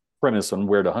premise on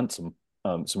where to hunt some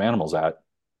animals at.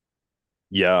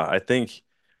 yeah. I think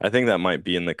that might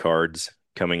be in the cards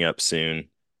coming up soon.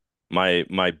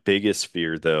 My biggest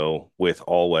fear though with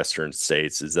all Western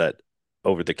states is that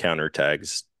over-the-counter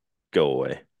tags go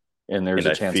away. And there's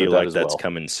And a I chance at feel that like as that's well.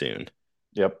 coming soon.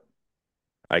 Yep.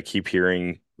 I keep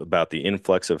hearing about the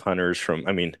influx of hunters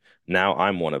I mean, now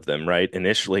I'm one of them, right?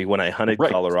 Initially, when I hunted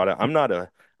Right. Colorado, I'm not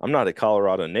a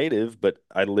Colorado native, but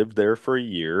I lived there for a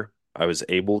year. I was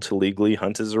able to legally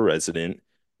hunt as a resident,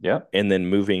 Yeah. and then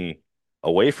moving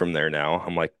away from there now,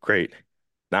 I'm like, great.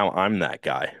 Now I'm that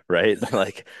guy, right?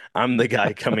 Like I'm the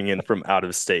guy coming in from out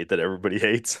of state that everybody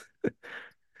hates.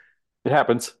 It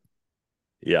happens.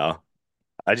 Yeah.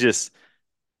 I just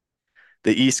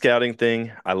The e-scouting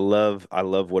thing, I love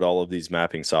what all of these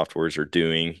mapping softwares are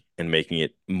doing and making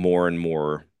it more and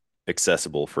more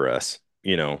accessible for us.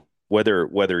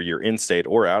 Whether you're in state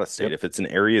or out of state, Yep. if it's an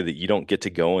area that you don't get to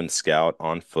go and scout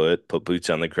on foot, put boots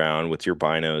on the ground with your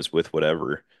binos, with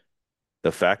whatever,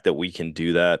 the fact that we can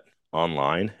do that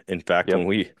online. In fact, when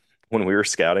Yep. we were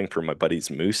scouting for my buddy's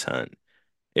moose hunt,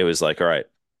 it was like, all right,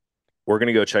 we're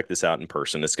gonna go check this out in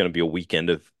person. It's gonna be a weekend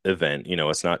of event.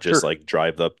 It's not just Sure. like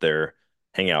drive up there,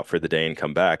 hang out for the day and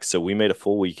come back. So we made a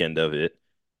full weekend of it,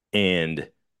 and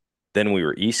then we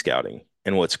were e-scouting.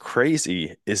 And what's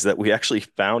crazy is that we actually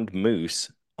found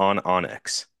moose on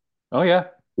Onyx. Oh yeah.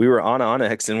 We were on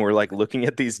Onyx and we're like looking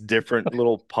at these different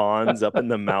little ponds up in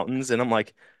the mountains, and I'm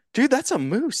like, dude, that's a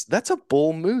moose. That's a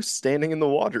bull moose standing in the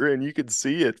water, and you could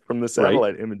see it from the Right.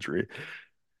 satellite imagery.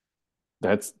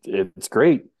 It's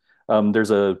great.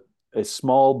 There's a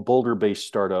small Boulder-based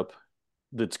startup.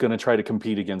 that's going to try to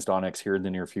compete against Onyx here in the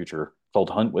near future called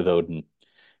Hunt with Odin.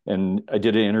 And I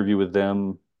did an interview with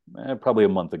them probably a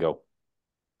month ago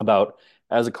about,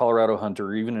 as a Colorado hunter,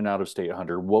 or even an out of state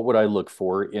hunter, what would I look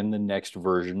for in the next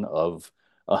version of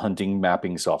a hunting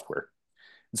mapping software?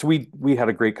 And so we had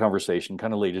a great conversation,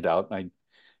 kind of laid it out,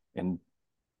 and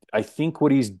I think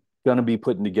what he's going to be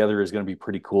putting together is going to be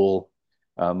pretty cool.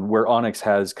 Where Onyx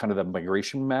has kind of the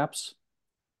migration maps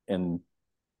and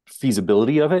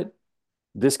feasibility of it,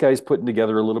 this guy's putting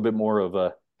together a little bit more of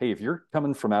a, hey, if you're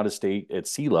coming from out of state at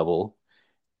sea level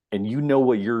and you know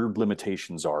what your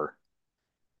limitations are,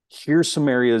 here's some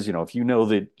areas, if you know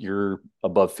that you're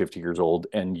above 50 years old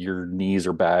and your knees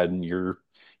are bad and you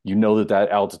know that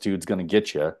altitude's going to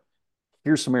get you,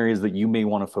 here's some areas that you may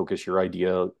want to focus your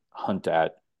idea hunt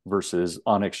at, versus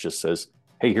Onyx just says,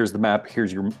 hey, here's the map,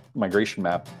 here's your migration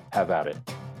map, have at it.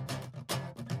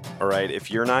 All right, if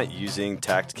you're not using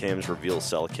Tactacam's reveal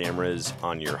cell cameras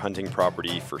on your hunting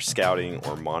property for scouting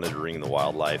or monitoring the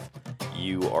wildlife,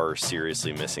 you are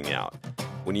seriously missing out.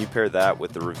 When you pair that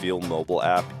with the Reveal mobile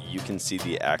app, you can see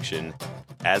the action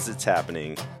as it's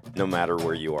happening, no matter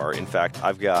where you are. In fact,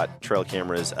 I've got trail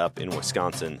cameras up in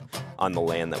Wisconsin on the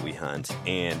land that we hunt,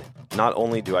 and not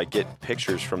only do I get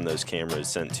pictures from those cameras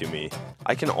sent to me,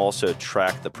 I can also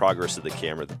track the progress of the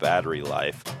camera, the battery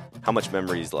life, how much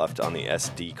memory is left on the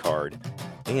SD card,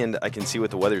 and I can see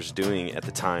what the weather's doing at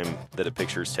the time that a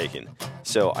picture is taken.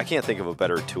 So I can't think of a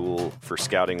better tool for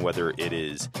scouting, whether it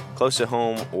is close to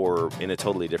home or in a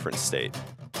totally different state.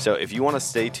 So if you want to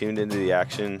stay tuned into the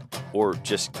action or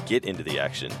just get into the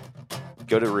action,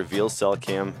 go to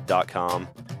revealcellcam.com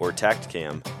or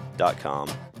tactacam.com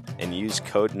and use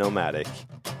code Nomadic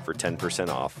for 10%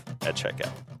 off at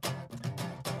checkout.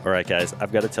 All right, guys,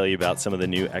 I've got to tell you about some of the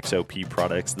new XOP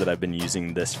products that I've been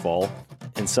using this fall,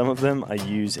 and some of them I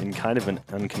use in kind of an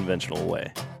unconventional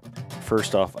way.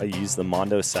 First off, I use the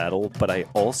Mondo saddle, but I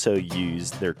also use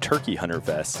their turkey hunter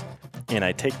vest, and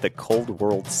I take the Cold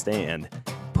World stand,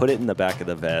 put it in the back of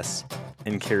the vest,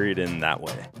 and carry it in that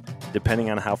way. Depending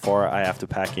on how far I have to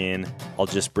pack in, I'll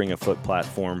just bring a foot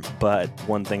platform, but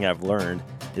one thing I've learned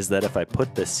is that if I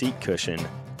put the seat cushion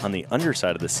on the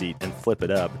underside of the seat and flip it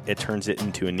up, it turns it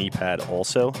into a knee pad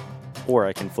also, or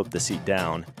I can flip the seat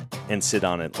down and sit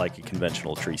on it like a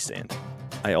conventional tree stand.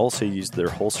 I also used their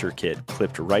holster kit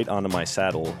clipped right onto my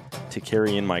saddle to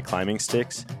carry in my climbing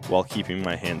sticks while keeping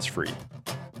my hands free.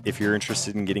 If you're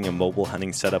interested in getting a mobile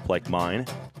hunting setup like mine,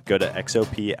 go to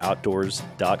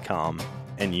xopoutdoors.com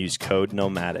and use code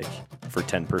Nomadic for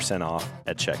 10% off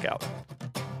at checkout.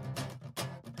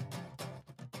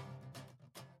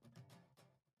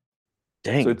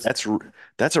 Dang,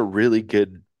 that's a really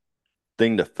good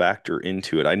thing to factor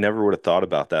into it. I never would have thought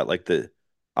about that.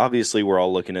 Obviously we're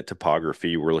all looking at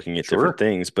topography, we're looking at different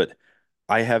things, but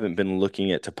I haven't been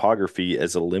looking at topography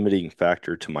as a limiting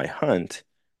factor to my hunt.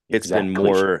 It's been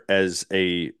more as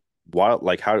a wild,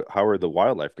 how are the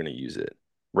wildlife going to use it?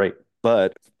 Right.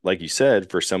 But like you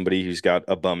said, for somebody who's got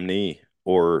a bum knee,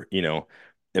 or,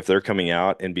 if they're coming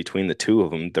out and between the two of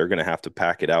them, they're going to have to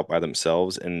pack it out by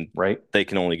themselves, and they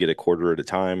can only get a quarter at a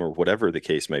time or whatever the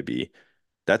case may be.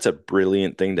 That's a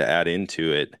brilliant thing to add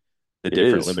into it, the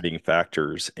different limiting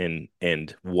factors and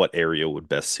what area would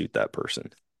best suit that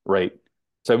person. Right.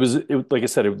 So like I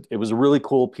said, it was a really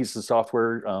cool piece of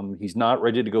software. He's not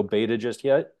ready to go beta just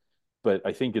yet, but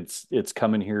I think it's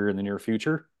coming here in the near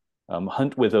future.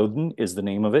 Hunt with Odin is the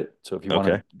name of it. So if you want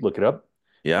to look it up.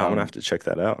 Yeah, I'm gonna have to check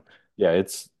that out. Yeah,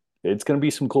 it's going to be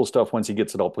some cool stuff once he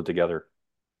gets it all put together.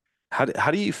 How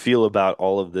do you feel about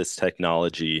all of this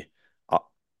technology?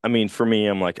 I mean, for me,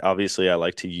 I'm like, obviously I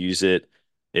like to use it.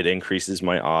 It increases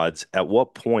my odds. At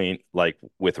what point, like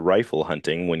with rifle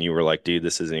hunting, when you were like, dude,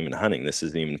 this isn't even hunting, this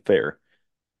isn't even fair.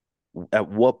 At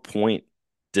what point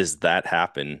does that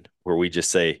happen where we just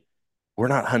say, we're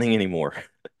not hunting anymore?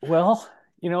 Well,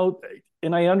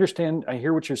 and I understand, I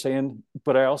hear what you're saying,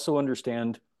 but I also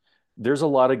understand there's a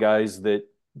lot of guys that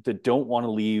don't want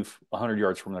to leave 100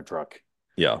 yards from their truck.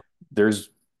 Yeah. There's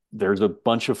a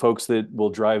bunch of folks that will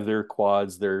drive their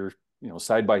quads, their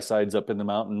side by sides up in the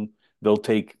mountain. They'll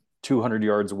take 200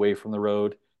 yards away from the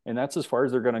road, and that's as far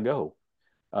as they're going to go,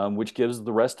 which gives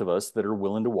the rest of us that are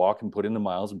willing to walk and put in the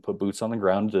miles and put boots on the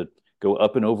ground to go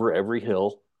up and over every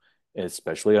hill,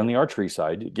 especially on the archery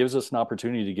side. It gives us an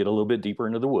opportunity to get a little bit deeper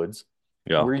into the woods,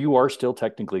 where you are still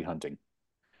technically hunting.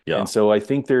 Yeah. And so I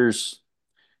think there's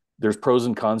pros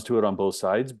and cons to it on both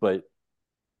sides, but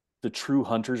the true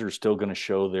hunters are still going to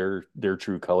show their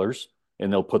true colors,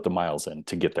 and they'll put the miles in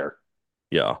to get there.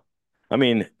 Yeah. I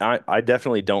mean, I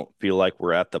definitely don't feel like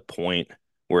we're at the point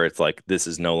where it's like this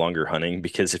is no longer hunting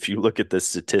because if you look at the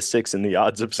statistics and the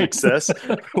odds of success,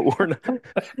 we're not,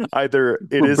 either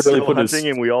it We're is barely still putting hunting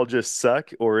this. and we all just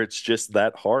suck, or it's just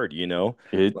that hard, you know?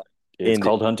 It it's And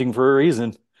called hunting for a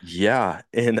reason. yeah,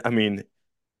 and I mean,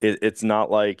 it's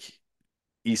not like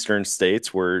Eastern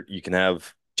states where you can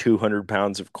have 200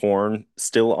 pounds of corn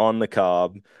still on the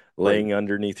cob Right. laying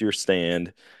underneath your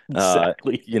stand. Uh,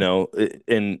 Exactly.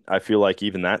 and I feel like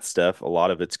even that stuff, a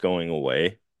lot of it's going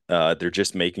away. They're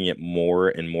just making it more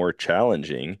and more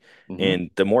challenging. Hmm.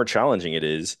 And the more challenging it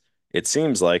is, it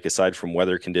seems like aside from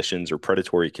weather conditions or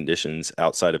predatory conditions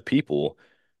outside of people,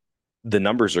 the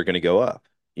numbers are going to go up,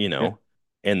 you Yeah. know,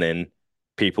 and then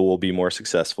people will be more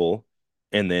successful,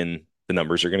 and then the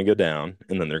numbers are going to go down,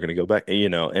 and then they're going to go back,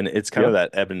 and it's kind of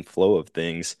Yep. that ebb and flow of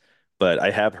things. But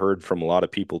I have heard from a lot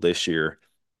of people this year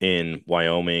in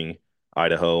Wyoming,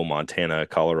 Idaho, Montana,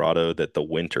 Colorado that the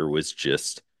winter was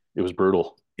just It was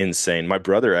brutal. insane. My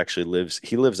brother actually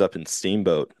he lives up in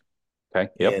Steamboat,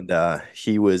 Okay. Yep. and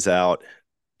he was out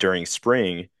during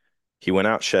spring. He went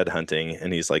out shed hunting,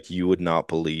 and he's like, you would not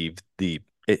believe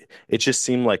it just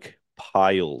seemed like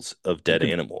piles of You dead could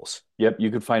animals. Yep, you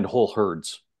could find whole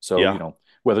herds. So, Yeah.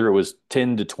 whether it was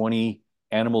 10 to 20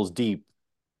 animals deep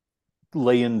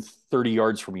laying 30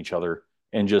 yards from each other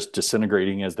and just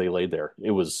disintegrating as they laid there.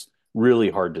 It was really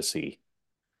hard to see.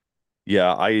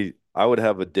 Yeah, I would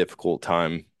have a difficult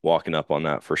time walking up on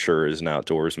that for sure as an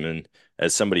outdoorsman,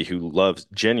 as somebody who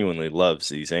genuinely loves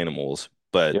these animals,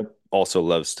 but Yep. also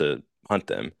loves to hunt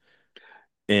them.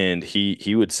 And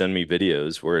he would send me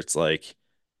videos where it's like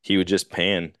he would just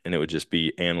pan and it would just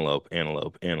be antelope,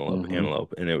 antelope, antelope, Hmm.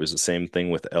 antelope. And it was the same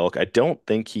thing with elk. I don't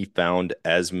think he found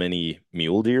as many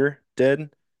mule deer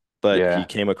dead, but he Yeah.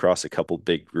 came across a couple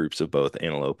big groups of both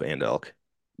antelope and elk.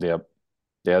 Yep.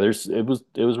 Yeah, it was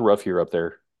a rough year up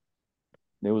there.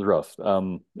 It was rough.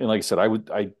 And like I said,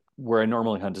 I where I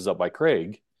normally hunt is up by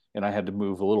Craig, and I had to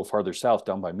move a little farther south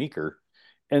down by Meeker.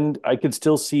 And I could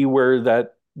still see where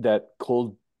that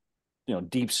cold,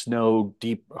 deep snow,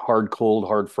 deep hard cold,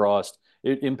 hard frost,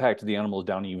 it impacted the animals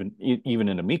down even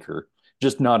into Meeker,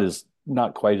 just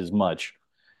not quite as much.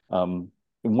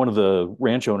 One of the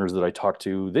ranch owners that I talked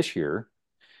to this year,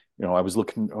 I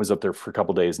was up there for a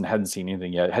couple days and hadn't seen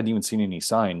anything yet, hadn't even seen any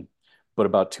sign. But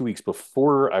about 2 weeks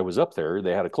before I was up there,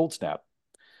 they had a cold snap.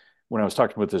 When I was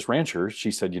talking with this rancher,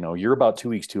 she said, you're about 2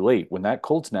 weeks too late. When that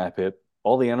cold snap hit,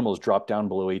 all the animals dropped down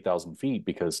below 8,000 feet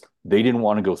because they didn't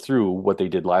want to go through what they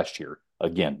did last year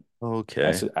again. I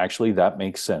Okay. said, actually, that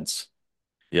makes sense.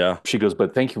 Yeah. She goes,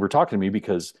 but thank you for talking to me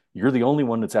because you're the only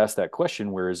one that's asked that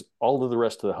question, whereas all of the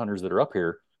rest of the hunters that are up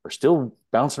here are still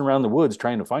bouncing around the woods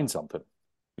trying to find something.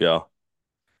 Yeah.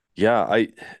 Yeah,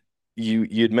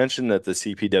 you'd mentioned that the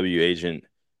CPW agent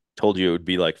told you it would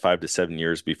be like 5 to 7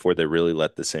 years before they really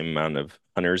let the same amount of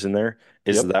hunters in there.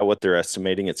 Is Yep. that what they're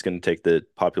estimating? It's going to take the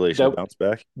population to That bounce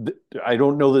back? I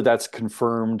don't know that that's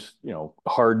confirmed,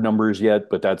 hard numbers yet,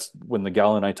 but that's when the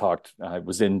gal and I talked. I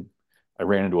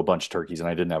ran into a bunch of turkeys and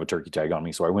I didn't have a turkey tag on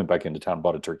me. So I went back into town,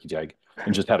 bought a turkey tag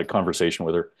and just had a conversation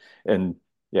with her. And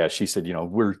yeah, she said,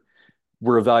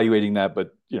 we're evaluating that,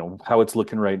 but how it's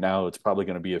looking right now, it's probably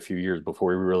going to be a few years before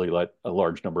we really let a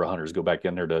large number of hunters go back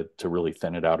in there to really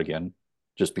thin it out again,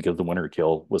 just because the winter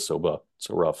kill was so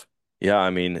rough. Yeah,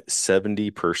 I mean,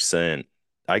 70%.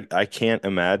 I can't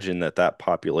imagine that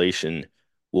population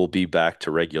will be back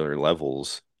to regular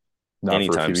levels Not for a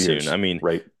anytime few soon. I years, mean,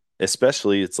 right?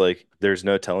 especially it's like there's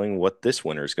no telling what this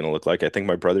winter is going to look like. I think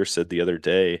my brother said the other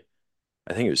day,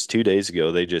 I think it was 2 days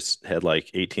ago, they just had like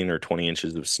 18 or 20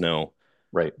 inches of snow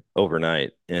Right.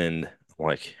 overnight. And I'm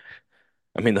like,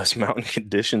 I mean, those mountain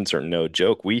conditions are no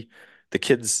joke. The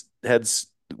kids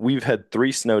we've had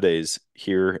 3 snow days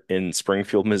here in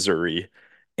Springfield, Missouri,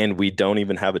 and we don't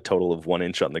even have a total of 1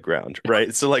 inch on the ground,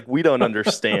 right? So like we don't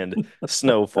understand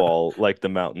snowfall like the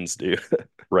mountains do.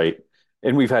 Right.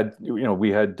 And we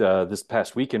had this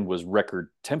past weekend was record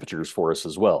temperatures for us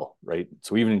as well, right?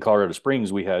 So even in Colorado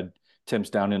Springs, we had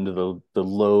temps down into the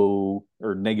low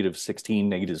or -16,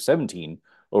 -17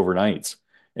 overnights.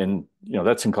 And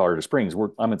that's in Colorado Springs.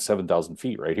 I'm at 7,000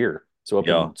 feet right here. So up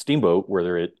Yeah. in Steamboat, where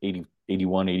they're at 80,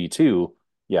 81, 82,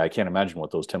 yeah, I can't imagine what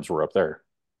those temps were up there.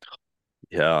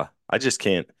 Yeah. I just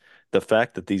can't. The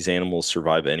fact that these animals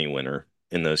survive any winter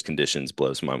in those conditions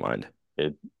blows my mind.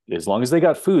 It As long as they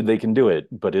got food, they can do it,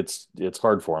 but it's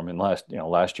hard for them. And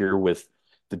last year with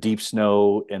the deep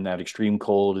snow and that extreme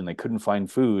cold, and they couldn't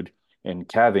find food and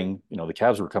calving, the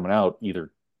calves were coming out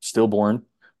either stillborn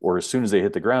or as soon as they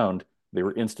hit the ground, they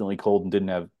were instantly cold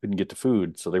and couldn't get to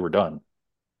food, so they were done.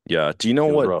 Yeah. It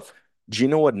was rough. Do you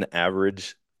know what an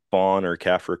average fawn or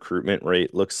calf recruitment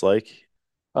rate looks like?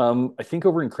 I think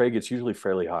over in Craig, it's usually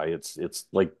fairly high. It's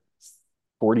like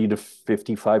 40 to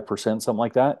 55%, something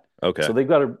like that. Okay. So they've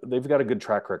got a good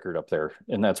track record up there,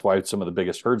 and that's why some of the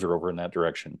biggest herds are over in that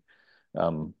direction.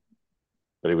 Um,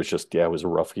 but it was just, yeah, it was a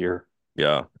rough year.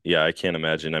 Yeah. Yeah, I can't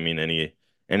imagine. I mean,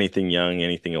 anything young,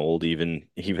 anything old, even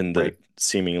the Right.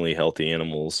 seemingly healthy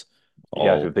animals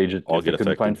Yeah, all if they get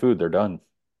couldn't find affected. food, they're done.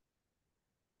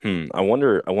 I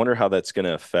wonder how that's going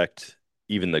to affect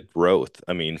even the growth.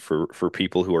 I mean, for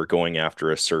people who are going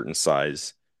after a certain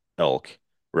size elk,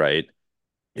 right?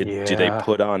 Do they Yeah,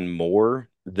 put on more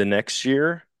the next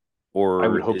year, I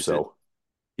or would hope is it? so.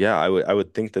 Yeah, I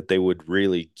would think that they would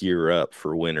really gear up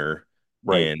for winter,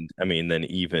 Right. and I mean, then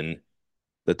even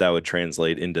that would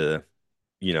translate into,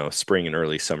 spring and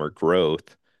early summer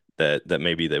growth. That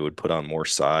maybe they would put on more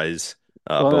size,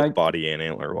 Well, both body and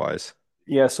antler wise.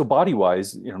 yeah, so body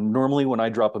wise, normally when I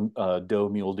drop a doe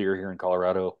mule deer here in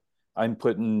Colorado, I'm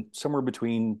putting somewhere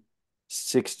between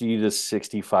 60 to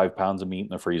 65 pounds of meat in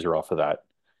the freezer off of that.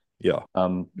 Yeah.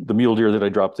 The mule deer that I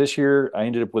dropped this year, I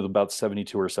ended up with about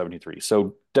 72 or 73.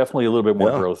 So definitely a little bit more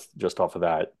Yeah. growth just off of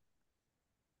that.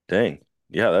 Dang.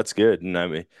 Yeah, that's good. And I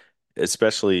mean,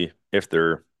 especially if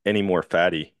they're any more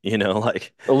fatty,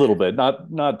 like A little bit,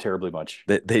 not terribly much.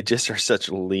 they just are such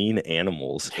lean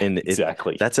animals. And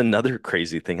Exactly. that's another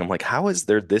crazy thing. I'm like, how is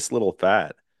there this little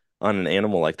fat on an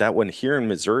animal like that? When here in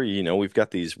Missouri, we've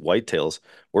got these whitetails,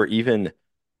 or even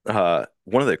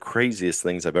one of the craziest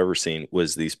things I've ever seen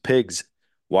was these pigs,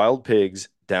 wild pigs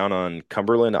down on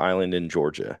Cumberland Island in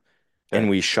Georgia, and Okay.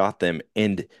 we shot them.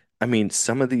 And I mean,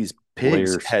 some of these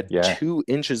pigs Layers. had Yeah. 2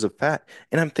 inches of fat,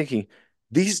 and I'm thinking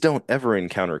these don't ever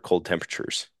encounter cold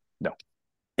temperatures. No.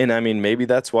 And I mean, maybe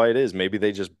that's why it is. Maybe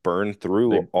they just burn through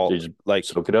They all, just like,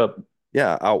 soak it up.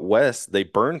 yeah, out west they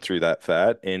burn through that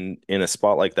fat, and in a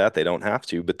spot like that they don't have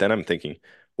to. But then I'm thinking,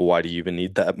 well, why do you even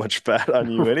need that much fat on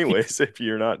you Right. anyways if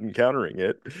you're not encountering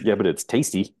it? Yeah, but it's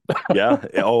tasty. Yeah.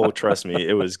 Oh, trust me,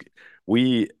 it was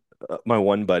we my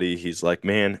one buddy, he's like,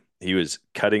 man, he was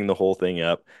cutting the whole thing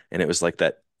up, and it was like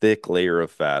that thick layer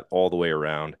of fat all the way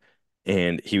around.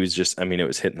 And he was just, I mean, it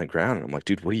was hitting the ground. And I'm like,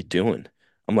 dude, what are you doing?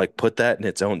 I'm like, put that in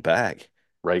its own bag.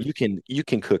 Right. You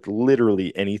can cook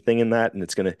literally anything in that, and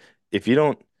it's gonna, if you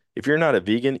don't if you're not a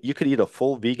vegan, you could eat a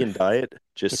full vegan diet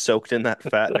just soaked in that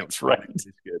fat, and it would That's probably right. taste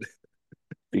good.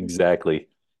 Exactly.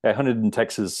 I hunted in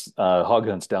Texas hog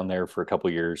hunts down there for a couple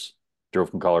of years. Drove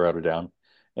from Colorado down,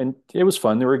 and it was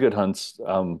fun. They were good hunts.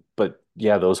 But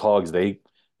yeah, those hogs,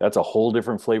 that's a whole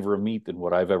different flavor of meat than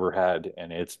what I've ever had,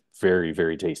 and it's very,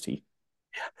 very tasty.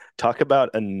 Talk about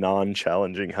a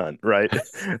non-challenging hunt, right?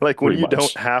 Like when Pretty you don't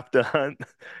much. have to hunt,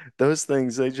 those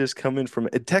things they just come in from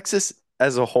Texas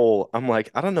as a whole. I'm like,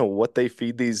 I don't know what they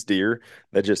feed these deer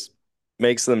that just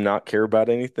makes them not care about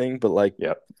anything, but like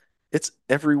Yeah. it's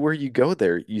everywhere you go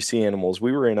there, you see animals.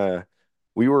 We were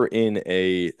in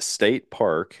a state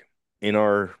park in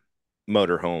our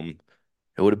motorhome.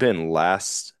 It would have been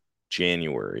last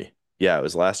January. Yeah, it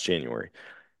was last January,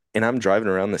 and I'm driving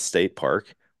around the state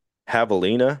park.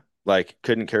 Javelina, like,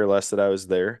 couldn't care less that I was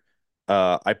there.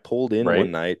 I pulled in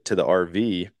one Right. night to the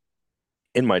RV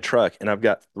in my truck, and I've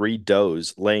got 3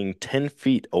 does laying 10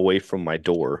 feet away from my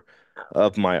door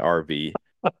of my RV.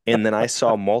 And then I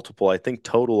saw multiple, I think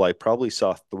total, I probably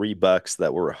saw 3 bucks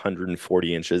that were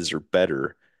 140 inches or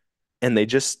better, and they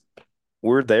just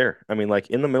were there. I mean, like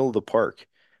in the middle of the park,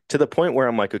 to the point where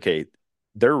I'm like, okay,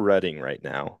 they're rutting right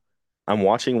now. I'm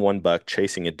watching one buck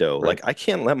chasing a doe. Right. Like, I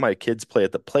can't let my kids play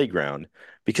at the playground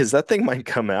because that thing might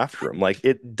come after them. Like,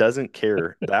 it doesn't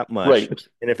care that much. Right.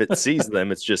 And if it sees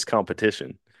them, it's just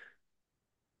competition.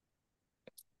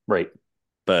 Right.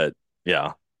 But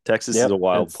yeah, Texas is a Yep.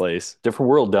 wild It's place. different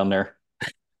world down there.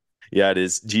 Yeah, it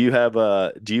is. Do you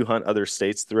hunt other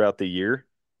states throughout the year?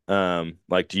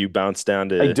 Like, do you bounce down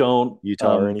I to don't.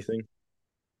 Utah or anything?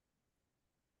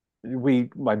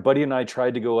 My buddy and I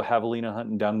tried to go javelina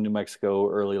hunting down in New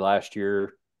Mexico early last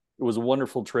year. It was a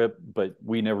wonderful trip, but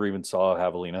we never even saw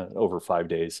javelina over 5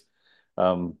 days.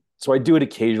 So I do it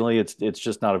occasionally. It's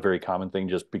just not a very common thing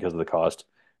just because of the cost.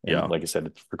 And Yeah. like I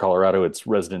said, for Colorado, it's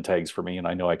resident tags for me, and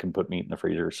I know I can put meat in the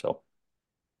freezer. So,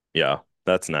 Yeah,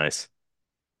 that's nice.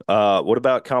 What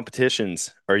about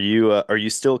competitions? Are you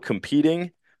still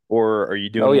competing, or are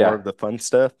you doing oh more of yeah. the fun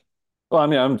stuff? Well, I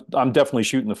mean, I'm definitely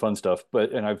shooting the fun stuff,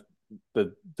 but and I've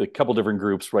the couple different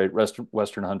groups, right?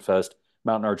 Western Hunt Fest,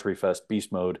 Mountain Archery Fest,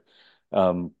 Beast Mode.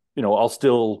 I'll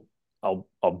still I'll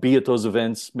be at those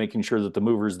events, making sure that the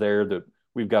mover's there, that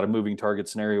we've got a moving target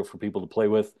scenario for people to play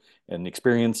with and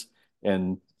experience.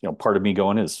 And part of me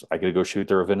going is I got to go shoot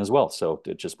their event as well, so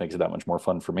it just makes it that much more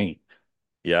fun for me.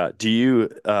 Yeah. Do you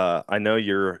I know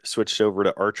you're switched over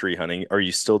to archery hunting. Are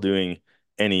you still doing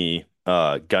any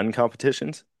gun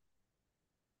competitions?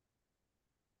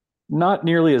 Not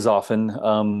nearly as often.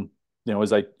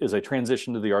 As I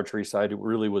transitioned to the archery side, it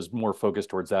really was more focused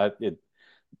towards that.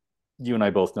 You and I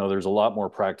both know there's a lot more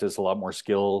practice, a lot more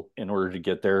skill in order to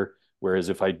get there. Whereas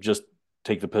if I just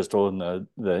take the pistol and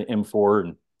the M4,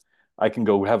 and I can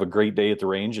go have a great day at the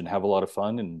range and have a lot of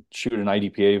fun and shoot an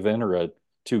IDPA event or a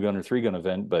 2 gun or 3 gun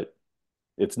event, but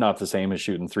it's not the same as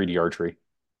shooting 3D archery.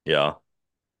 Yeah.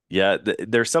 Yeah,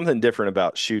 there's something different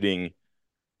about shooting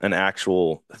an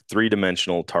actual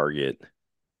three-dimensional target,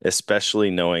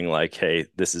 especially knowing like, hey,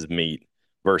 this is meat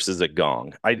versus a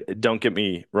gong. I don't get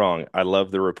me wrong, I love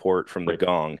the report from the Right.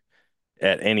 gong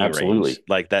at any range. Absolutely.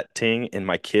 Like that ting, and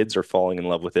my kids are falling in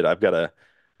love with it. I've got a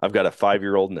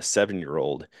 5-year-old and a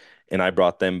 7-year-old, and I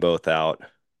brought them both out.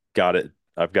 Got it.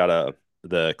 I've got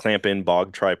the clamp in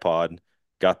bog tripod,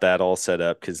 got that all set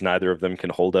up because neither of them can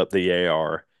hold up the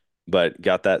AR, but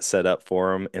got that set up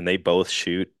for them, and they both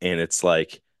shoot, and it's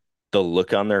like the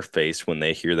look on their face when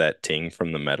they hear that ting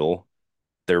from the metal,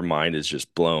 their mind is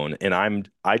just blown. And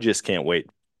I just can't wait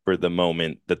for the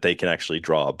moment that they can actually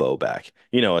draw a bow back.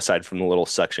 Aside from the little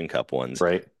suction cup ones,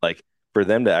 Right. like for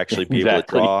them to actually be able to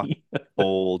draw, Exactly.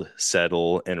 hold,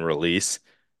 settle, and release,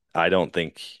 I don't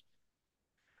think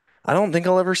I don't think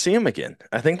I'll ever see them again.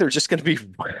 I think they're just going to be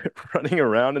running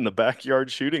around in the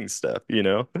backyard shooting stuff.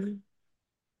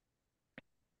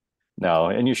 No,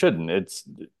 and you shouldn't. It's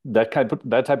that type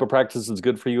of practice is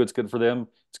good for you. It's good for them.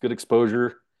 It's good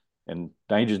exposure. And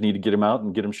now you just need to get them out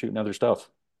and get them shooting other stuff.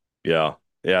 Yeah.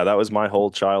 Yeah, that was my whole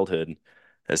childhood.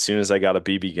 As soon as I got a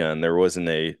BB gun, there wasn't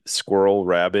a squirrel,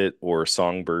 rabbit, or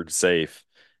songbird safe.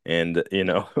 And,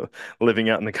 living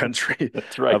out in the country,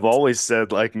 That's I've right. always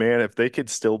said, like, man, if they could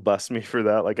still bust me for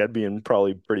that, like, I'd be in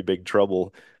probably pretty big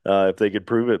trouble if they could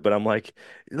prove it. But I'm like,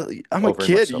 I'm a Oh, very much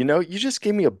kid, so. you just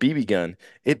gave me a BB gun.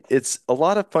 It's a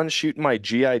lot of fun shooting my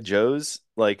GI Joes,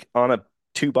 like, on a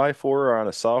 2x4 or on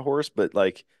a sawhorse. But,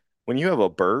 like, when you have a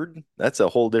bird, that's a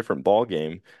whole different ball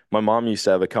game. My mom used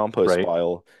to have a compost Right.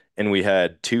 pile, and we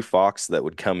had two fox that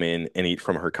would come in and eat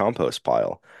from her compost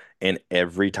pile. And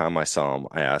every time I saw them,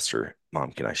 I asked her,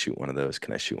 Mom, can I shoot one of those?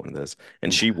 Can I shoot one of those?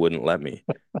 And she wouldn't let me.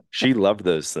 She loved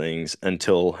those things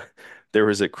until there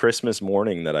was a Christmas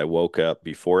morning that I woke up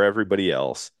before everybody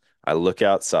else. I look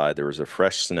outside, there was a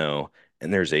fresh snow,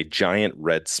 and there's a giant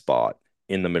red spot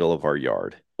in the middle of our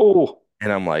yard. Oh,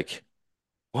 And I'm like,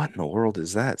 what in the world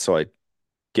is that? So I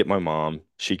get my mom.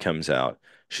 She comes out.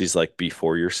 She's like,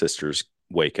 before your sisters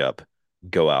wake up,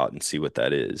 go out and see what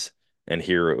that is. And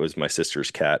here it was my sister's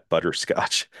cat,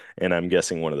 Butterscotch. And I'm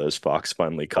guessing one of those fox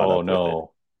finally caught oh up with it.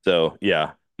 no. So,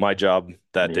 yeah, my job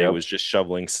that day Yep. was just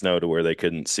shoveling snow to where they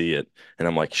couldn't see it. And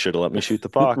I'm like, should have let me shoot the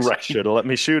fox. Right. Should have let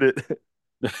me shoot it.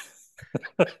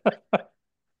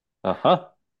 Uh-huh.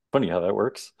 Funny how that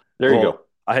works. There you Well, go.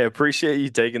 I appreciate you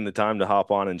taking the time to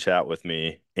hop on and chat with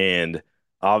me, and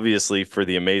obviously for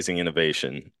the amazing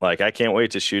innovation. Like, I can't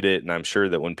wait to shoot it, and I'm sure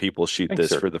that when people shoot Thanks, this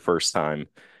sir. for the first time,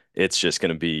 it's just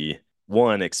going to be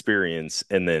one experience,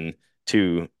 and then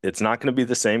two, it's not going to be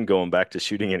the same going back to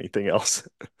shooting anything else.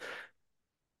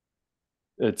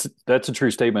 That's a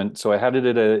true statement. So I had it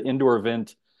at an indoor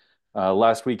event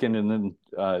last weekend and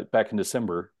then back in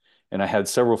December, and I had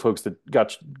several folks that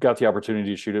got the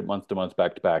opportunity to shoot it month to month,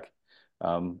 back to back.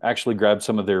 Actually, grabbed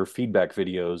some of their feedback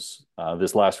videos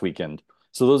this last weekend.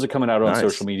 So those are coming out on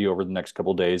social Nice. media over the next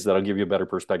couple of days. That'll give you a better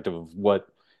perspective of what,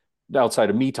 outside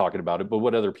of me talking about it, but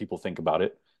what other people think about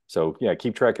it. So yeah,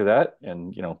 keep track of that.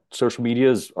 And social media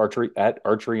is archery at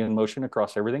Archery in Motion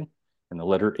across everything, and the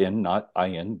letter N, not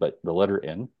IN, but the letter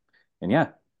N. And yeah,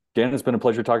 Dan, it's been a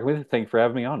pleasure talking with you. Thank you for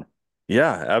having me on.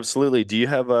 Yeah, absolutely. Do you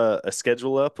have a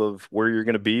schedule up of where you're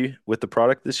going to be with the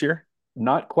product this year?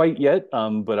 Not quite yet,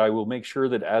 but I will make sure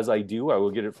that as I do, I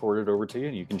will get it forwarded over to you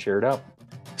and you can share it out.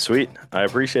 Sweet. I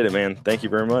appreciate it, man. Thank you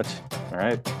very much. All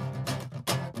right.